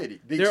exception.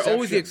 society. They're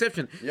always the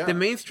exception. Yeah. The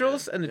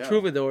minstrels and the Yeah.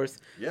 troubadours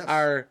Yes.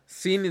 are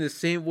seen in the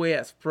same way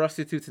as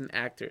prostitutes and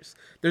actors.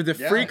 They're the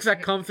Yeah. freaks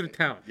that come through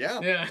town.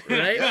 Yeah. Yeah.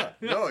 Right? Yeah.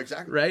 No,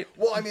 exactly. Right?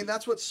 Well, I mean,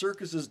 that's what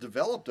circuses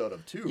developed out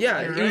of too. Yeah,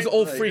 right? it was Right,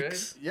 all like,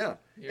 freaks. Yeah.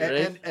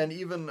 And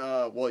even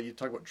well, you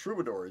talk about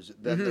troubadours.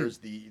 Then there's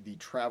the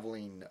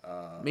traveling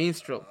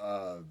minstrel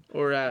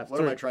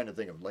what am I trying to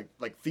think of?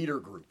 Like theater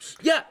groups.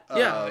 Yeah,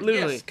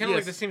 literally. Yes, kind of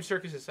like the same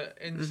circuses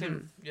in the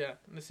same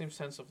in the same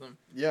sense of them.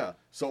 Yeah.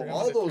 So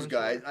all those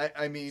guys,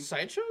 I mean,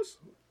 sideshows.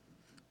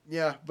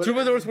 Yeah, but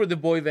troubadours were the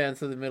boy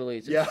bands of the Middle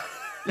Ages. Yeah.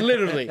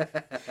 Literally.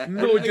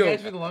 No The joke.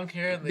 guys with the long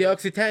hair. And The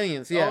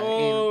Occitanians, yeah.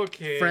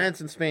 Okay. In France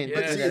and Spain. Yeah.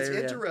 But see, it's Yeah.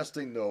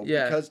 interesting though,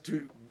 Yeah. because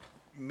to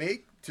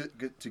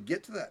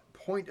get to that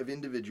point of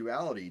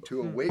individuality,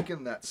 to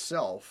awaken that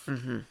self,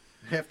 you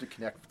have to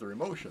connect with their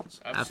emotions.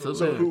 Absolutely.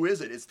 So who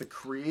is it? It's the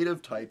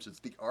creative types. It's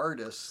the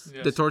artists.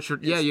 Yes. The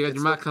tortured. Yeah, you got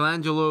your it's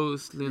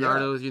Michelangelos,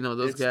 Leonardo's, you know,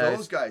 those it's guys.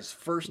 those guys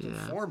first and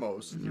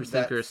foremost Your that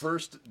thinkers.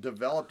 first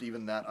developed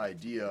even that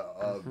idea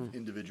of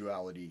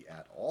individuality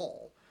at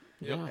all.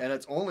 Yeah. And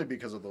it's only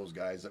because of those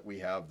guys that we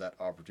have that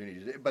opportunity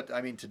today. But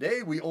I mean,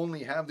 today we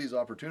only have these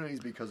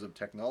opportunities because of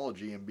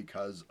technology and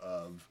because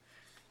of,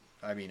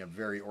 I mean, a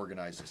very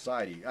organized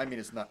society. I mean,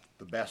 it's not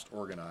the best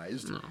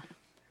organized. No.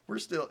 We're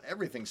still,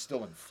 everything's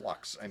still in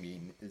flux. I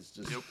mean, it's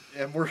just,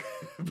 and we're,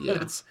 but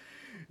Yeah.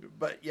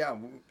 but yeah,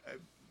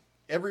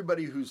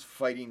 everybody who's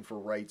fighting for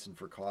rights and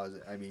for cause,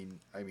 I mean,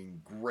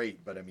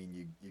 great, but I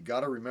mean, you got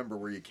to remember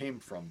where you came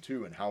from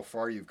too, and how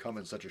far you've come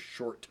in such a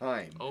short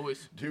time.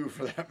 Always. Too,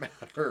 for that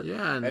matter.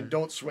 Yeah, and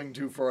don't swing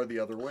too far the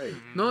other way.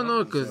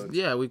 No, because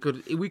So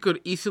we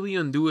could easily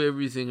undo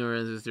everything our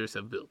ancestors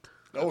have built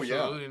oh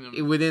yeah,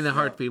 Absolutely. within a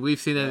heartbeat. We've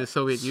seen it in the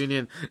Soviet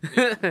Union,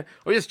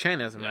 or just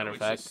China, as a matter of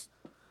Which fact. is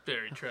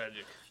very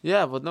tragic.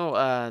 Yeah, but no,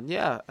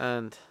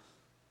 and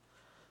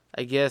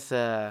I guess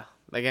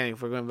again,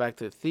 if we're going back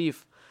to the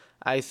thief,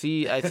 I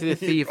see the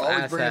thief always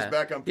as bring us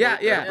back on point yeah,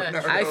 there, yeah.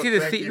 Bernardo. I see the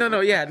Thank thief. you.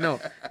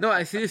 No.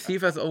 I see the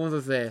thief as almost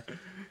as a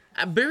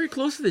very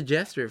close to the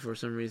jester for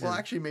some reason. Well,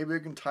 actually, maybe we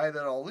can tie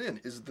that all in.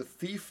 Is the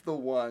thief the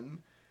one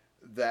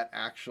that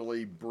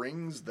actually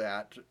brings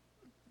that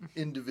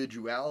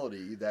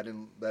individuality, that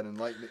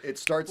enlightenment? It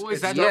starts. Well, is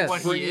it that starts not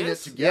what he bringing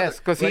is? it together. Yes,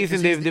 'cause he's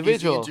the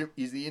individual.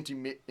 He's the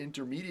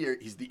intermediary.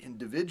 He's the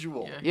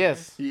individual. Yeah.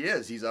 Yes, He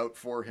is. He's out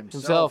for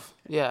himself.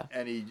 Yeah.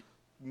 And he.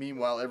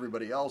 Meanwhile,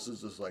 everybody else is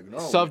just like, no.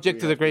 Subject we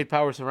to the have great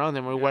powers around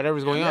them or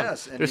whatever's going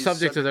Yes, on. and They're he's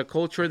subject to such- the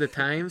culture, the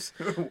times.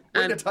 We're And-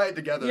 gonna tie it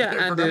together. Yeah,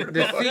 and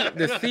Bernardo.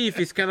 the thief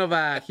is kind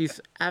of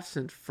he's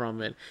absent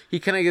from it. He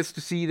kind of gets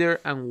to see there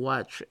and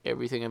watch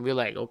everything and be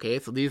like, okay,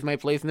 so this is my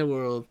place in the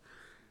world.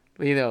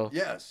 You know,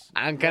 Yes.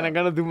 I'm kind of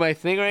gonna do my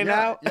thing right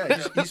now.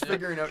 Yeah, he's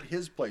figuring out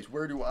his place.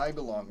 Where do I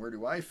belong? Where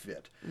do I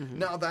fit? Mm-hmm.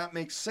 Now that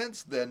makes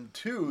sense then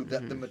too.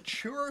 That the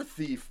mature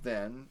thief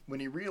then, when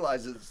he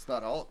realizes it's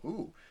not all,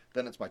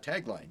 then it's my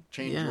tagline: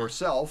 change Yeah.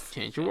 yourself,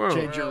 Change your world.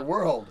 change your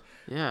world.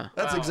 Yeah.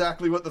 That's Wow.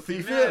 exactly what the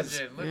thief is.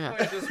 Imagine. Look Yeah.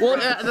 like this Well,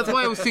 process. that's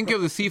why I was thinking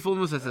of the thief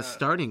almost as a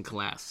starting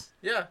class.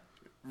 Yeah.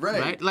 Right.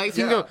 Right? Like,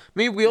 think yeah. of,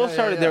 maybe we all Yeah,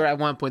 started yeah. there at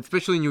one point,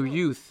 especially in your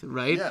youth,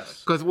 right?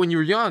 Yes. Because when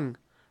you're young,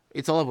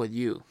 it's all about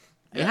you.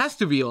 It has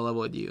to be all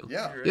about you.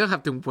 Yeah. You don't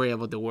have to worry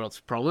about the world's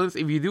problems.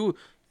 If you do,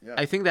 Yeah.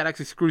 I think that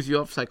actually screws you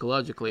up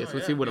psychologically, as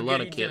we see with a You're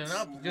lot of getting kids.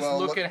 up. Just Well,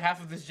 look look- at half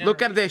of this generation.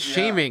 Look at the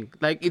shaming.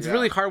 Like, it's Yeah.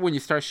 really hard when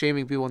you start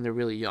shaming people when they're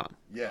really young,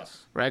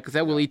 Yes. right? Because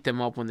that will eat them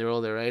up when they're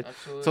older, right?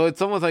 Absolutely. So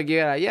it's almost like,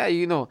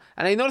 you know.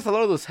 And I noticed a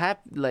lot of those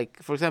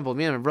like, for example,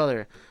 me and my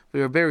brother, we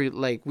were very,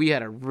 like, we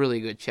had a really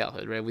good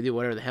childhood, right? We did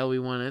whatever the hell we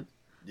wanted.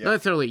 Yeah. Not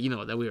necessarily, you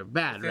know, that we were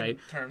bad, Within right?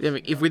 terms, I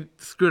mean, if we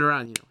screwed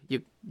around, you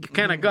know, you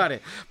kind of got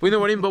it. But you know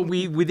what I mean? But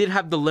we did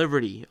have the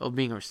liberty of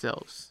being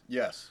ourselves,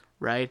 Yes.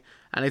 right?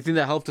 And I think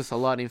that helped us a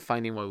lot in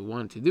finding what we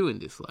wanted to do in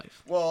this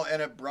life. Well, and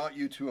it brought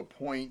you to a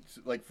point,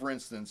 like for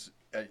instance,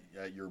 at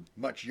your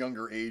much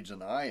younger age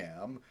than I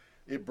am,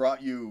 it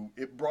brought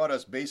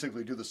us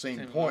basically to the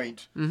same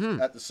point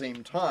at the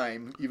same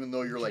time, even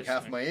though you're like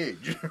half my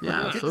age.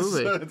 Yeah, right?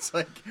 absolutely. So it's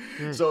like,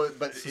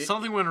 but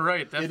Something went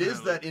right. it Definitely.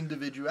 is that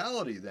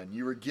individuality. Then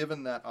you were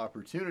given that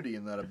opportunity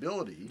and that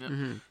ability.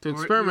 To We were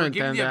experiment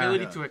given and the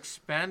ability Yeah. to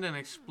expand and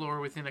explore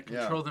within a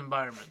controlled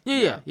environment.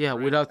 yeah,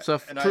 without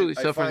And truly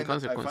suffering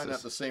find that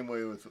consequences. the same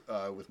way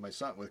with my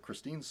son, with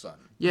Christine's son.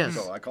 Yes.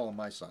 So I call him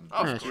my son.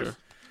 Of Yeah, course. sure.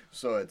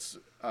 So it's,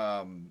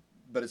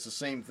 but it's the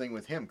same thing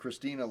with him.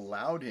 Christine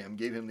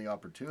gave him the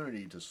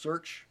opportunity to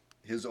search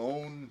his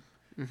own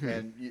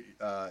and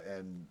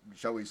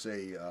shall we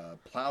say,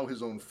 plow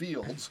his own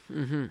fields.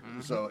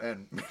 So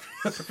and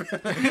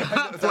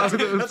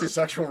that's a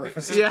sexual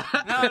reference. Yeah.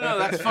 No,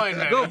 that's fine,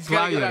 man. Go He's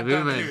plow gotta get your that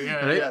done women, too,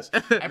 yeah, right? Yes.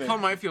 I plow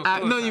my field.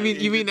 No, you mean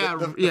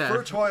the yeah.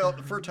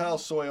 fertile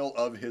soil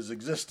of his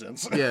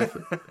existence. Yeah.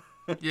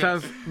 Yeah.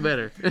 Sounds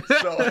better.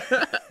 So,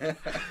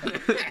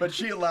 but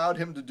she allowed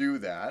him to do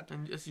that.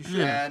 And yes, you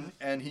should.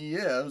 And he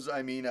is,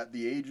 I mean, at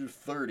the age of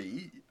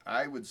 30,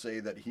 I would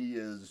say that he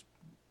is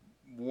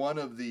one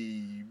of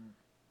the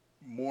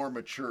more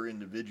mature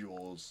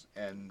individuals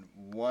and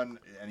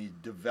he's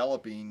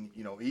developing,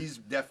 you know, he's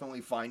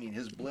definitely finding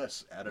his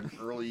bliss at an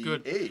early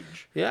Good.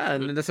 age. Yeah,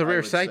 and that's a I rare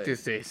would sight say,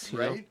 these days, you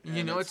know? right?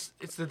 You know, it's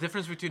the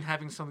difference between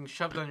having something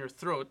shoved down your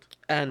throat,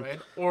 And right,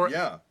 or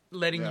Yeah.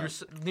 letting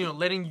Yeah.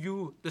 letting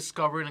you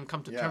discover it and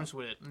come to Yeah. terms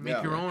with it and make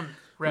Yeah. your own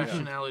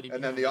rationality.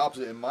 And then behind the it.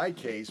 opposite in my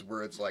case,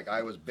 where it's like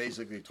I was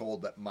basically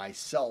told that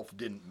myself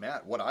didn't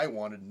matter. What I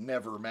wanted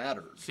never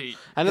mattered. See,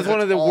 And that's Because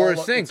one of the it's worst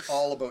all- things. It's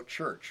all about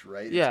church,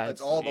 right? Yeah,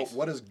 It's all about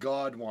what does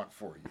God want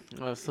for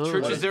you. Absolutely.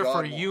 church What is does there God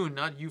for want? you,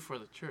 not you for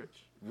the church.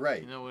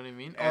 Right. You know what I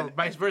mean? And- or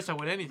vice versa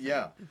with anything.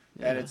 Yeah.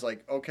 And it's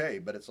like, okay,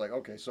 but it's like,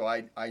 okay, so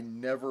I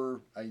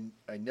never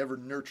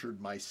nurtured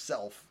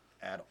myself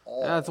at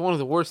all. That's one of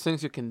the worst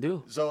things you can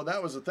do. So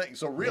that was the thing.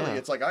 So really, Yeah.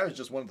 it's like I was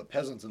just one of the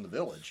peasants in the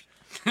village.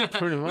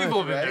 Pretty much. We've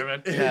all been Right? there,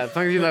 man. Yeah, as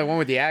long as you're like one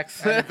with the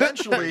axe. And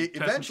eventually,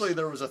 Peasants.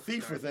 there was a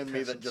thief within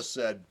me that just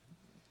said,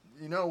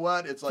 you know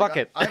what? It's like Fuck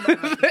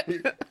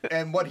it.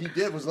 and what he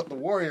did was let the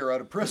warrior out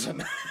of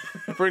prison.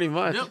 Pretty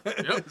much.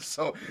 Yep.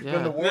 So Yeah.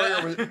 when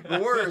the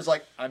warrior's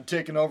like, I'm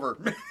taking over.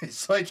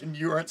 He's like, and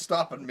you aren't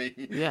stopping me.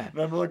 Yeah. And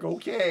I'm like,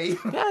 okay.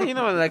 Yeah,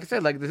 like I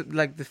said,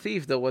 like the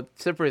thief, though, what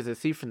separates the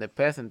thief from the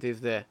peasant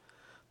is the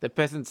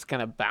peasant's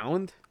kind of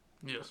bound,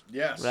 Yes.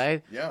 Yes.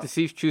 right? Yeah. The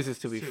thief chooses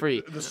to be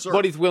free, The serf.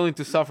 but he's willing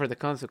to suffer the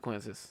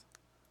consequences.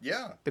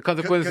 Yeah. The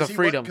consequences of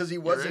freedom. Because he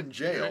was You're in right,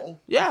 you're jail. right.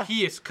 Yeah.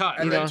 He is cut.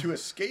 And You then know. to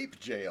escape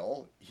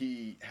jail,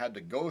 he had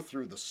to go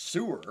through the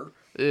sewer.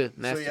 Ugh, So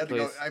nasty he had to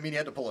place. go. I mean, he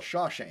had to pull a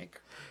Shawshank,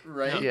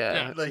 right?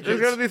 Yeah, Like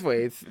look at it this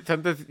way. It's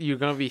sometimes you're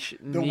gonna be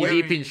knee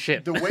way- deep in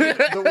shit. the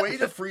way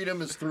to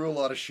freedom is through a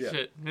lot of shit.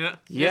 Shit.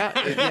 Yeah.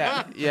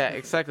 Yeah,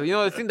 exactly. You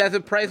know, I think that's the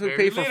price we Very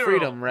pay for literal.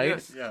 freedom, right?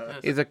 Yes. Yeah. Yes.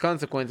 Is the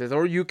consequences,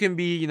 or you can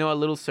be, a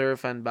little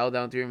serf and bow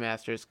down to your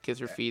masters, kiss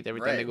your feet every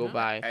time they Right. go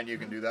by, And you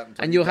can do that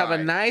until and you you'll have a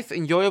die. nice,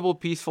 enjoyable,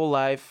 peaceful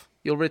life.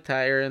 You'll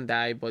retire and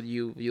die, but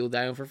you'll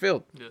die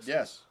unfulfilled. Yes.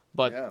 Yes.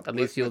 But Yeah, at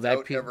least you'll die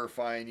without peaceful. ever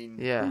finding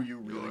Yeah. who you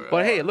really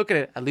But are. hey, look at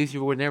it. At least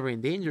you were never in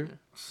danger.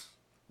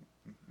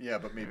 Yeah,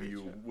 but maybe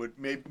you would.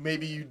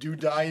 Maybe you do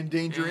die in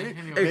danger. Yeah, Maybe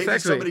anyway.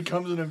 Exactly. somebody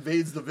comes and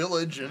invades the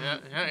village, and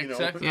Yeah, you know,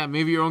 exactly. Yeah,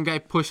 maybe your own guy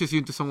pushes you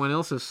into someone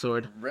else's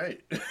sword.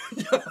 right.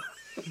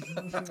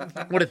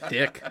 What a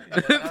dick.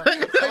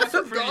 I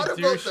forgot about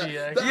douchey, that. actually.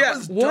 That Yeah,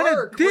 was what a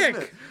dark, wasn't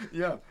dick. it?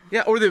 Yeah.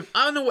 Yeah, or I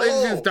don't know what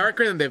Oh. is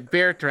darker than the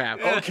bear trap.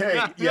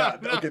 Okay. Yeah.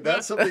 Okay.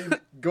 That's something.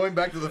 Going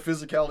back to the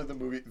physicality of the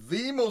movie,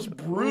 the most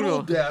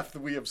brutal death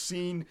we have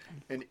seen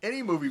in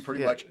any movie, pretty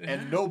Yeah. much,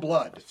 and no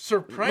blood.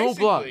 Surprisingly.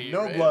 blood.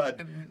 No right? blood,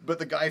 And but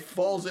the guy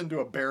falls into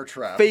a bear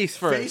trap. Face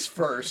first. Face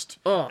first.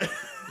 Oh,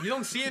 you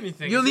don't see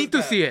anything. you'll It's need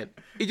just to see that. it.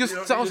 It just You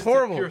know, sounds just a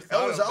horrible. pure That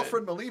thought was of it.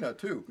 Alfred Molina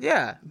too.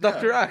 Yeah,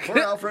 Dr. Yeah. Ock. Poor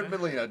Alfred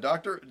Molina,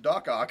 Doc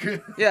Ock.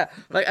 Yeah,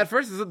 like at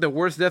first the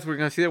worst death we're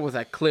gonna see there was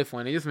that cliff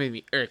one. It just made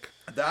me irk.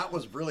 That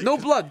was really No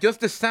blood, just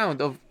the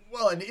sound of.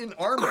 Well, and in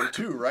armor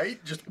too,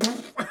 right? Just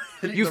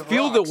hitting You the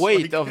feel the rocks,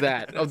 weight like- of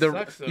that, of the.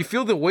 sucks, though. You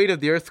feel the weight of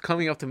the earth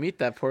coming up to meet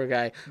that poor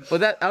guy. But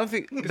that I don't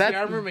think Because that the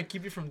armor may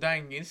keep you from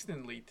dying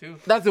instantly too.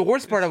 that's the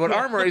worst part about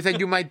armor is that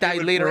you might It die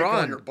would later break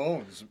all your on.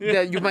 bones.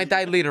 That you might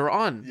die later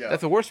on. Yeah.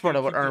 That's the worst part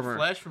about Keep your armor.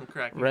 flesh from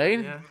cracking. Right?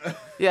 Yeah.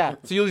 Yeah,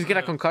 so you'll just get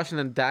a concussion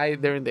and die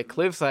there in the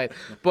cliffside.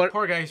 But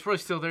Poor guy, he's probably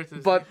still there to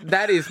this but day.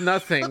 that is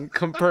nothing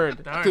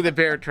compared Darn. to the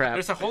bear trap.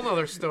 There's a whole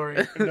other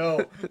story.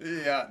 No,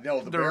 yeah, no.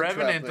 The The bear trap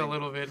Revenant thing a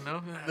little bit,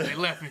 no? They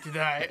left me to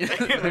die.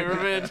 The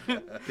Revenge.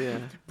 Yeah,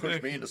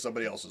 pushed me into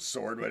somebody else's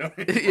sword. Why don't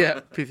you? yeah,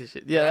 piece of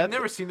shit. Yeah, I've that's-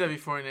 never seen that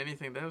before in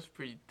anything. That was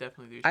pretty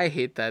definitely douchey. I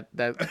hate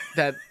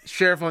that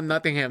sheriff of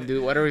Nottingham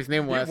dude, whatever his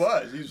name He was.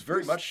 was. He was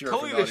very much sheriff.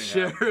 Totally of the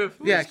Nottingham. sheriff.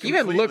 Yeah, he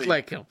even looked completely-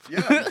 like him.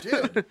 Yeah, he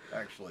did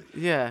actually.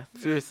 Yeah,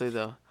 seriously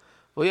though.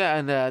 Well, yeah,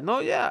 and no,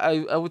 yeah,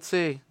 I would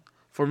say,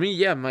 for me,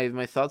 yeah,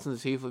 my thoughts on the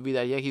thief would be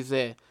that yeah, he's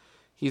an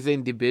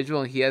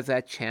individual and he has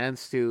that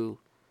chance to,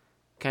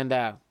 kind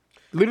of,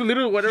 little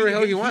whatever the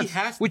hell he wants, He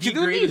has which the you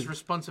do greatest need.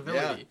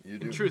 responsibility. Yeah, you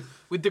In do. truth,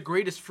 with the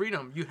greatest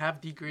freedom, you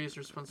have the greatest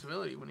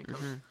responsibility when it comes.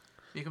 Mm-hmm.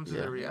 When it comes to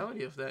Yeah. the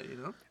reality of that, you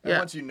know. And Yeah.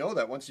 once you know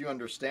that, once you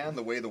understand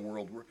the way the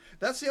world works,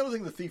 that's the other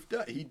thing the thief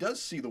does. He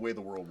does see the way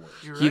the world works.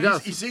 You're He right.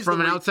 does. He sees From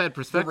the an outside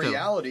perspective. the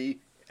reality,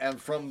 and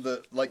from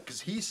the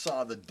because he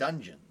saw the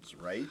dungeons,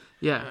 right?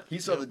 Yeah, He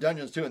saw the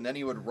dungeons too, and then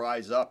he would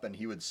rise up and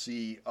he would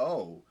see,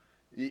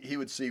 he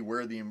would see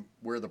where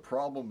the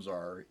problems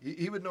are.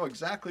 He would know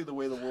exactly the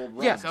way the world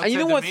runs. yeah. outside And you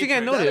know the what thing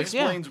I matrix. That noticed?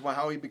 Yeah, explains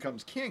how he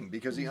becomes king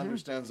because he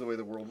understands the way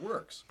the world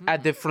works.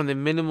 from the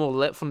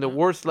minimal, from the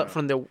worst,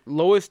 from the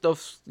lowest of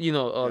of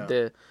Yeah.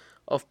 the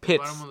of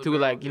pits Bottom of the to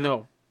barrel, like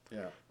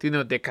Yeah.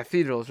 to the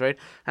cathedrals, right?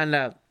 And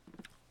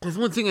there's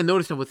one thing I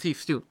noticed about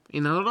thieves too.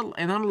 In a lot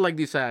of like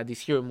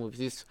these hero movies,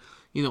 these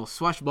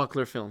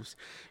swashbuckler films,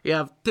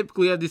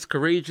 typically have this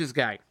courageous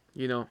guy,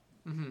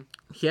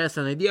 He has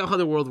an idea of how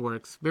the world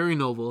works, very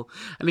noble,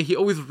 and then he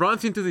always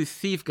runs into this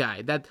thief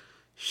guy that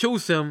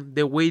shows him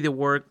the way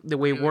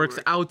it works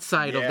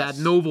outside of that Yes.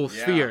 noble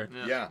Yeah. sphere,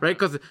 Yeah. right?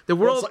 Because the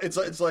Well, world, it's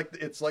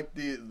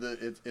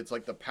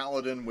like the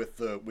paladin with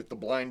the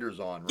blinders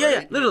on. Right?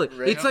 yeah, literally,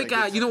 Right? it's like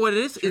it's- you know what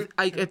it is?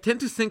 I tend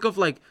to think of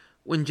like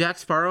when Jack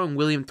Sparrow and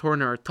William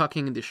Turner are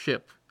talking in the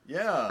ship.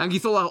 Yeah. And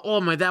he's all like,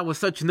 "Oh, my dad was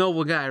such a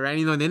noble guy, right?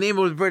 In the name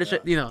of the British,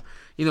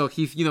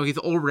 he's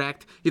all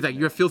wrecked. He's like,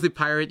 you're a filthy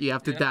pirate, you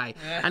have to die."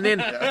 And then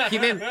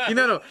and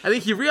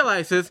then he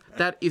realizes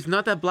that it's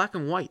not that black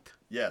and white.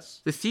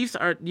 Yes. The thieves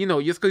are,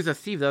 just because he's a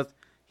thief,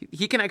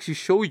 he can actually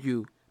show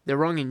you the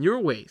wrong in your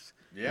ways.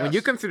 When Yes.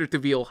 you consider to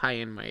be all high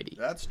and mighty,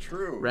 That's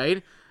true.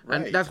 right?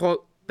 Right. And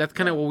that's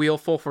kind of what we all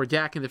fall for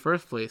Jack in the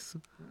first place,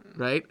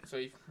 right? So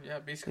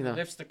basically You know.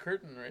 lifts the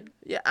curtain, right?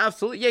 Yeah,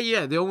 absolutely.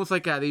 Yeah. They almost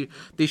like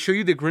they show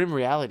you the grim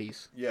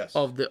realities Yes.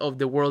 of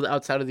the world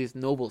outside of this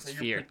noble That you're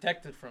sphere.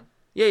 protected from.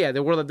 Yeah,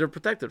 the world that they're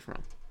protected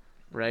from,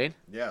 right?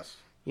 Yes.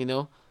 You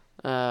know,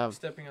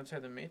 Stepping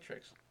outside the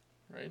matrix,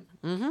 right?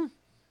 mm-hmm.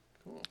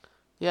 Cool.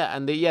 Yeah,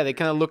 and they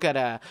kind of look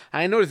at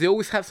I notice they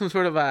always have some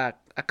sort of a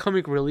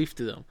comic relief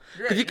to them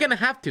because Right, you yeah. kind of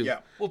have to. Yeah.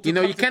 Well, to You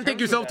know, come you to can't take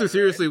terms with yourself too that,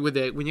 seriously with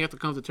it when you have to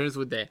come to terms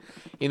with it.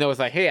 It's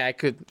like, hey, I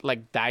could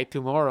like die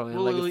tomorrow in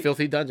like Well, a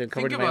filthy dungeon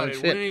covered Think in my about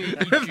own it. Wouldn't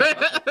shit. it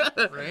eat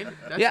you up, right?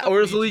 That Yeah, stuff or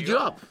would it'll eat lead you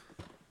up,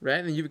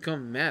 right? And you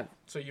become mad.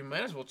 So you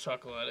might as well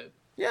chuckle at it.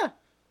 Yeah,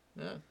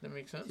 Yeah, that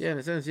makes sense. yeah, in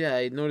a sense, yeah.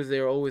 I noticed they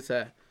are always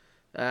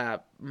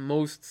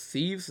most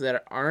thieves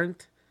that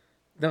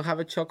don't have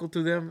a chuckle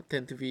to them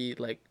tend to be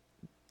like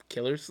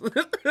killers,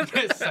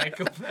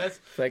 Psychopaths.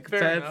 Fair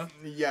psychopaths. enough.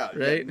 Yeah.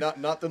 Right?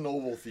 Not the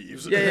noble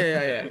thieves.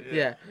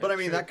 Yeah. But I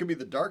mean, that could be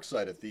the dark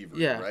side of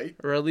thievery, Yeah, right?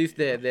 or at least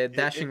the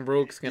dashing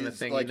rogues kind of It's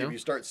thing, like you know? if you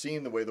start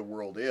seeing the way the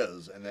world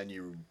is, and then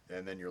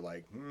you're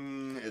like,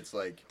 it's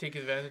like. Take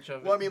advantage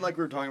of it. Well, I mean, like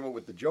we were talking about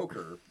with the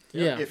Joker.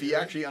 Yeah. If he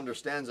actually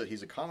understands that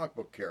he's a comic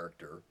book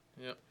character,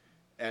 Yep.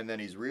 and then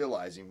he's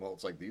realizing, well,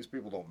 it's like these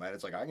people don't matter.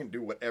 It's like I can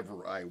do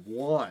whatever I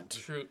want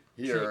True.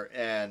 here,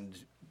 and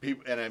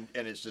people, and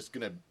it's just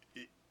gonna,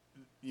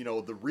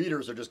 the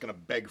readers are just gonna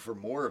beg for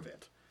more of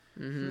it,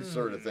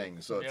 sort of thing.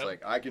 So it's Yep.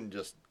 like I can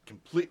just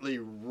completely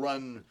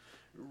run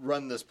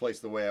this place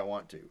the way I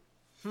want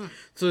to.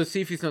 So the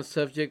thief is not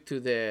subject to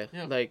the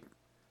Yeah. like,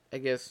 I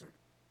guess,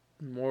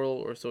 moral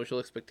or social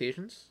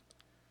expectations.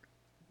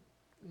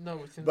 No,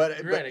 within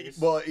But you're right, I guess.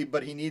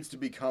 but he needs to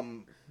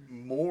become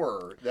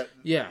more that.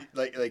 Yeah.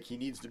 Like he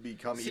needs to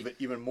become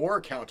even more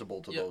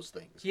accountable to Yeah. those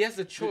things. he has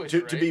the choice,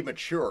 To be right?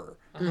 mature.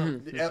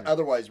 Uh-huh.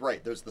 Otherwise,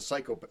 right? There's the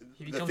psychopath.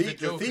 He The becomes thief, the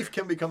the Joker. thief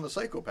can become the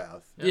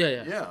psychopath.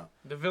 Yeah. Yeah.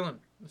 The villain,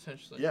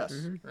 essentially. Yes.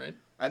 Right?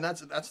 And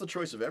that's the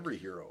choice of every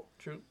hero.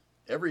 True.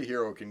 Every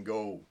hero can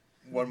go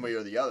one way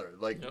or the other.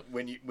 Like Yep.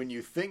 when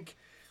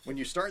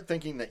you start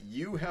thinking that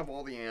you have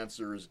all the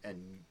answers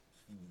and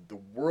the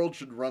world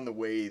should run the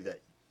way that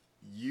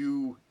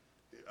you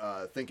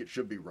think it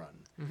should be run.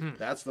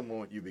 That's the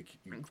moment you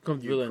Become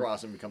the villain.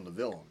 cross and become the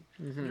villain.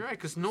 You're right,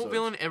 because no So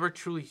villain ever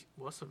truly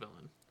was a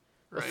villain.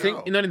 Right?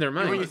 Think not in their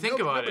mind. When you think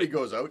about nobody it.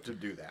 goes out to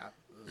do that.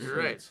 You're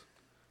right.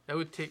 That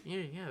would take.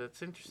 Yeah,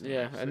 that's interesting.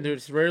 Yeah, actually. and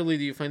there's rarely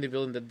do you find a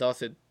villain that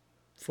does it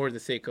for the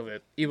sake of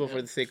it, evil Yeah.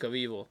 for the sake of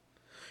evil.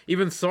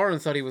 Even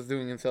Sauron thought he was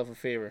doing himself a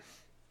favor.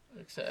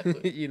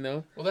 Exactly. You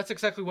know? Well, that's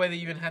exactly why they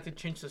even had to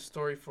change the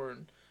story for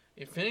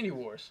Infinity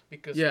Wars,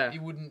 because Yeah.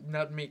 it would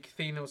not make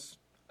Thanos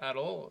at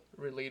all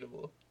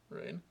relatable,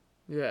 right?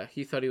 Yeah,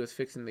 he thought he was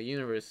fixing the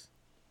universe.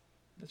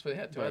 That's why they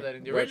had to Right. add that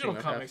in the Wiping original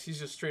out comics. He's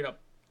just straight up,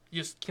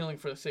 just killing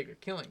for the sake of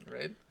killing,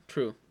 right?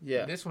 True.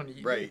 Yeah. In this one,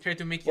 you Right. tried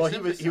to make you Well, he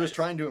was sympathize.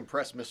 trying to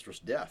impress Mistress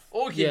Death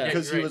Oh, Yeah.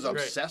 because you're he right, was you're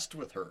right. obsessed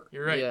with her.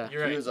 You're right. Yeah.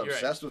 You're right. He was you're right.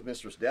 obsessed with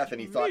Mistress Death, and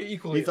he Very thought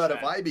equally he thought as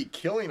if bad. I be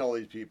killing all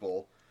these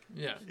people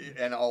Yeah.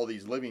 and all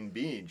these living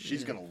beings,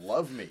 she's gonna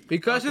love me.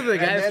 Because of the and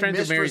guy that's then trying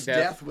to marry Mistress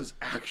Death. Death was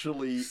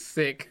actually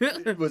Sick.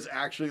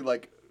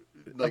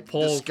 like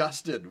Appalled.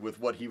 disgusted with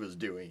what he was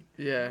doing.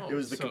 yeah. It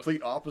was the So-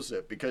 complete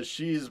opposite because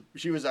she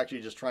was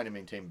actually just trying to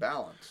maintain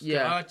balance.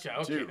 Yeah. Gotcha.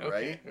 Okay. Too, okay.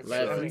 right? That's- Life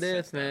that and makes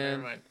death, sense now, man.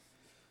 never mind.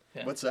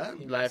 Yeah. What's that?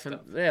 He Life messed and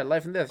up.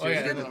 life and death. Oh, yeah, You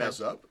seriously. didn't mess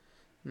up.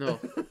 No.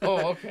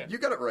 Oh, okay. You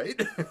got it right.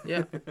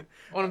 Yeah.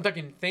 Oh, I'm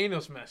talking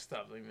Thanos messed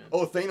up. Like, man.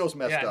 Oh, Thanos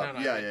messed Yeah, up. no,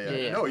 no, Yeah.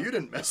 yeah. No, you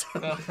didn't mess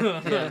up.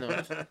 Yeah.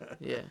 No.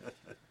 Yeah.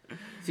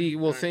 See,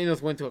 well,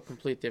 Thanos went to a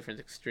complete different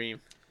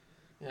extreme.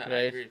 Yeah, I Right.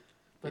 agree.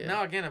 But Yeah.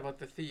 now again about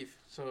the thief.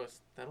 So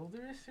is that all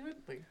there is to it?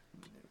 Like,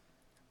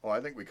 Oh,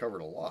 I think we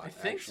covered a lot. I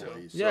think so.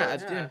 actually. Yeah.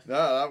 Yeah. Yeah.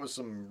 No, that was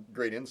some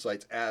great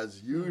insights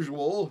as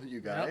usual, you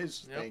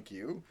guys. yep. Thank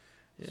you.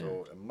 Yeah.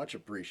 So much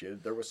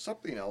appreciated. There was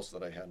something else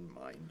that I had in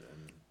mind,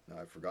 and now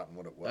I've forgotten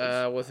what it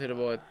was. Was it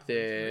about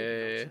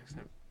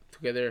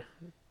together,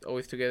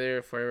 always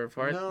together, forever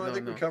apart? No, I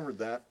think we covered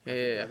that.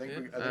 Yeah. I think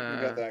we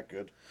got that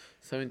good.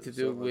 Something to So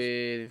do it was-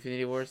 with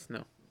Infinity Wars?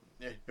 No.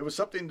 Yeah, it was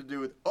something to do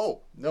with.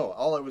 Oh no!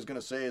 All I was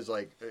gonna say is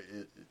like,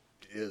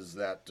 is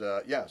that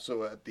yeah?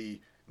 So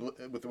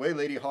with the way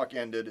Lady Hawk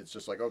ended, it's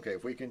just like okay,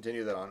 if we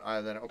continue that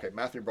on, then okay,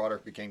 Matthew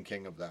Broderick became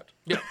king of that.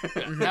 yeah,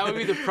 that would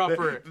be the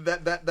proper.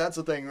 That's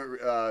the thing.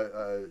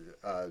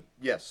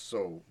 Yes.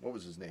 So what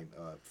was his name?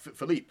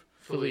 Philippe.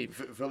 Philippe.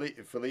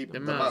 Philippe The the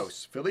mouse.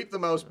 mouse. Philippe the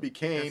mouse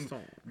became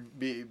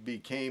Gaston.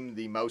 became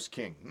the Mouse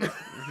King.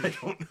 I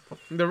don't know.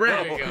 The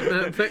rat.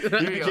 There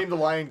He you became the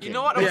Lion King. You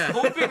know what? I was Yeah.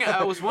 hoping.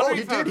 I was Oh, wondering.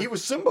 he if I- did. He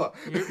was Simba.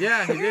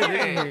 Yeah, he did.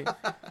 Didn't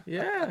he?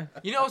 Yeah.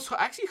 You know, I was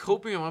actually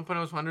hoping at one point.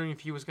 I was wondering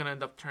if he was gonna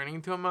end up turning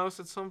into a mouse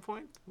at some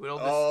point. With all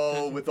this,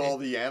 Oh, with all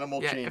the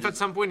animal yeah. changes. If at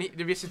some point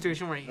there'd be a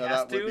situation where he Now, has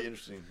that would be to.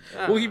 interesting.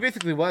 Well, he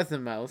basically was the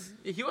mouse.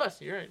 He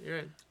was. You're right. You're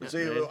right. Yeah.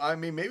 See, Right. I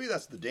mean, maybe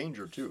that's the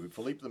danger too.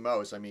 Philippe the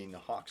mouse. I mean,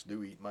 hawks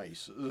do eat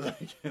mice.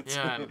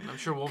 Yeah, and I'm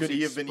sure wolves Could he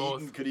eat have been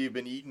both. eaten? Could he have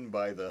been eaten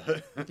by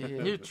the?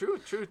 Yeah, true.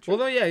 Well,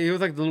 no, yeah, he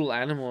was like the little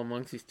animal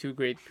amongst these two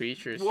great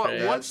creatures. What-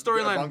 right? one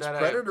storyline amongst that I-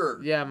 Predator.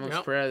 Yeah, amongst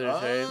Yep.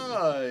 predators,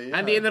 right? Yeah.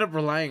 And they ended up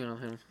relying on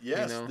him.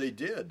 Yes, you know? they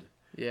did.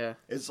 Yeah.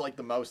 It's like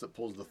the mouse that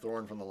pulls the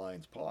thorn from the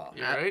lion's paw.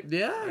 You're right.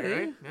 Yeah, You're yeah.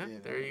 right. Yeah,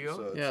 there you go.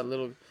 So it's- Yeah,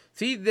 little.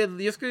 See,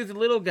 just because he's a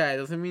little guy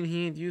doesn't mean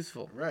he ain't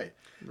useful. Right.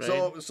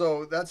 Right.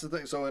 So that's the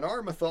thing. So in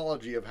our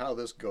mythology of how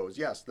this goes,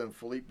 yes, then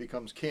Philippe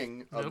becomes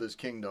king of Yep. this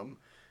kingdom,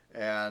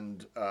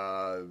 and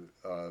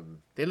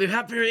They live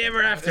happily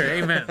ever after.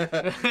 Amen.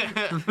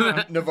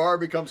 Navarre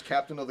becomes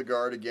captain of the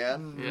guard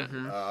again.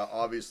 Yeah.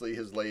 Obviously,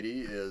 his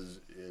lady is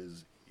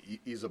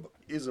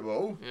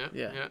Isabeau, Yeah.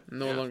 Yeah.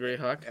 No yeah. longer a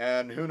hawk.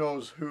 and who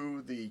knows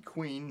who the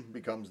queen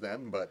becomes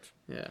then.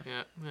 Yeah.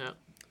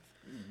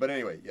 But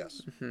anyway,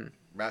 yes, Mm-hmm.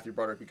 Matthew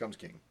Broderick becomes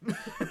king.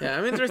 Yeah,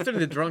 I'm interested in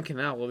the drunken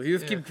owl. Does he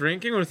just keep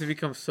drinking or does he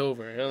become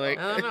sober? You're like,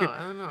 I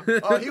don't know.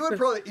 Oh,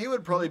 he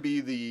would probably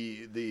be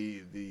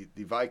the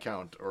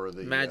viscount or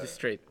the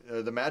Magistrate.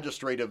 the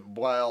magistrate of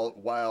while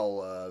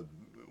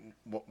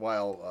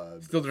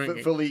Still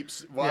drinking. Philippe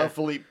Yeah.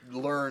 Philippe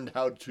learned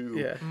how to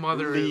Yeah.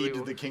 Motherly-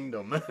 lead the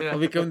kingdom. Yeah. I'll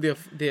become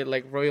the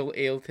like royal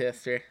ale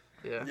tester.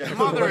 Yeah. Yeah.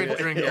 Moderate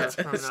drinker Yeah.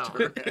 from now.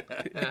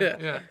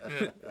 Yeah.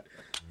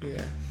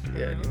 Yeah.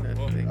 Yeah.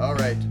 That's the All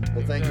right.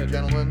 Well, thank you,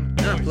 gentlemen.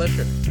 Ah,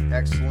 pleasure.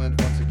 Excellent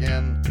once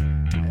again.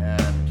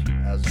 And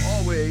as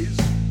always,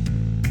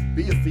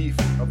 be a thief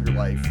of your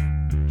life.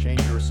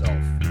 Change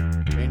yourself.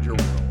 Change your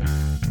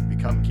world.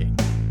 Become king.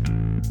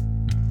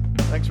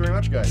 Thanks very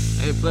much, guys.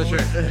 Hey, pleasure.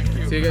 Thank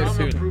you. See you guys Mama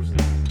soon. approves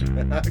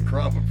it.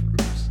 Crop.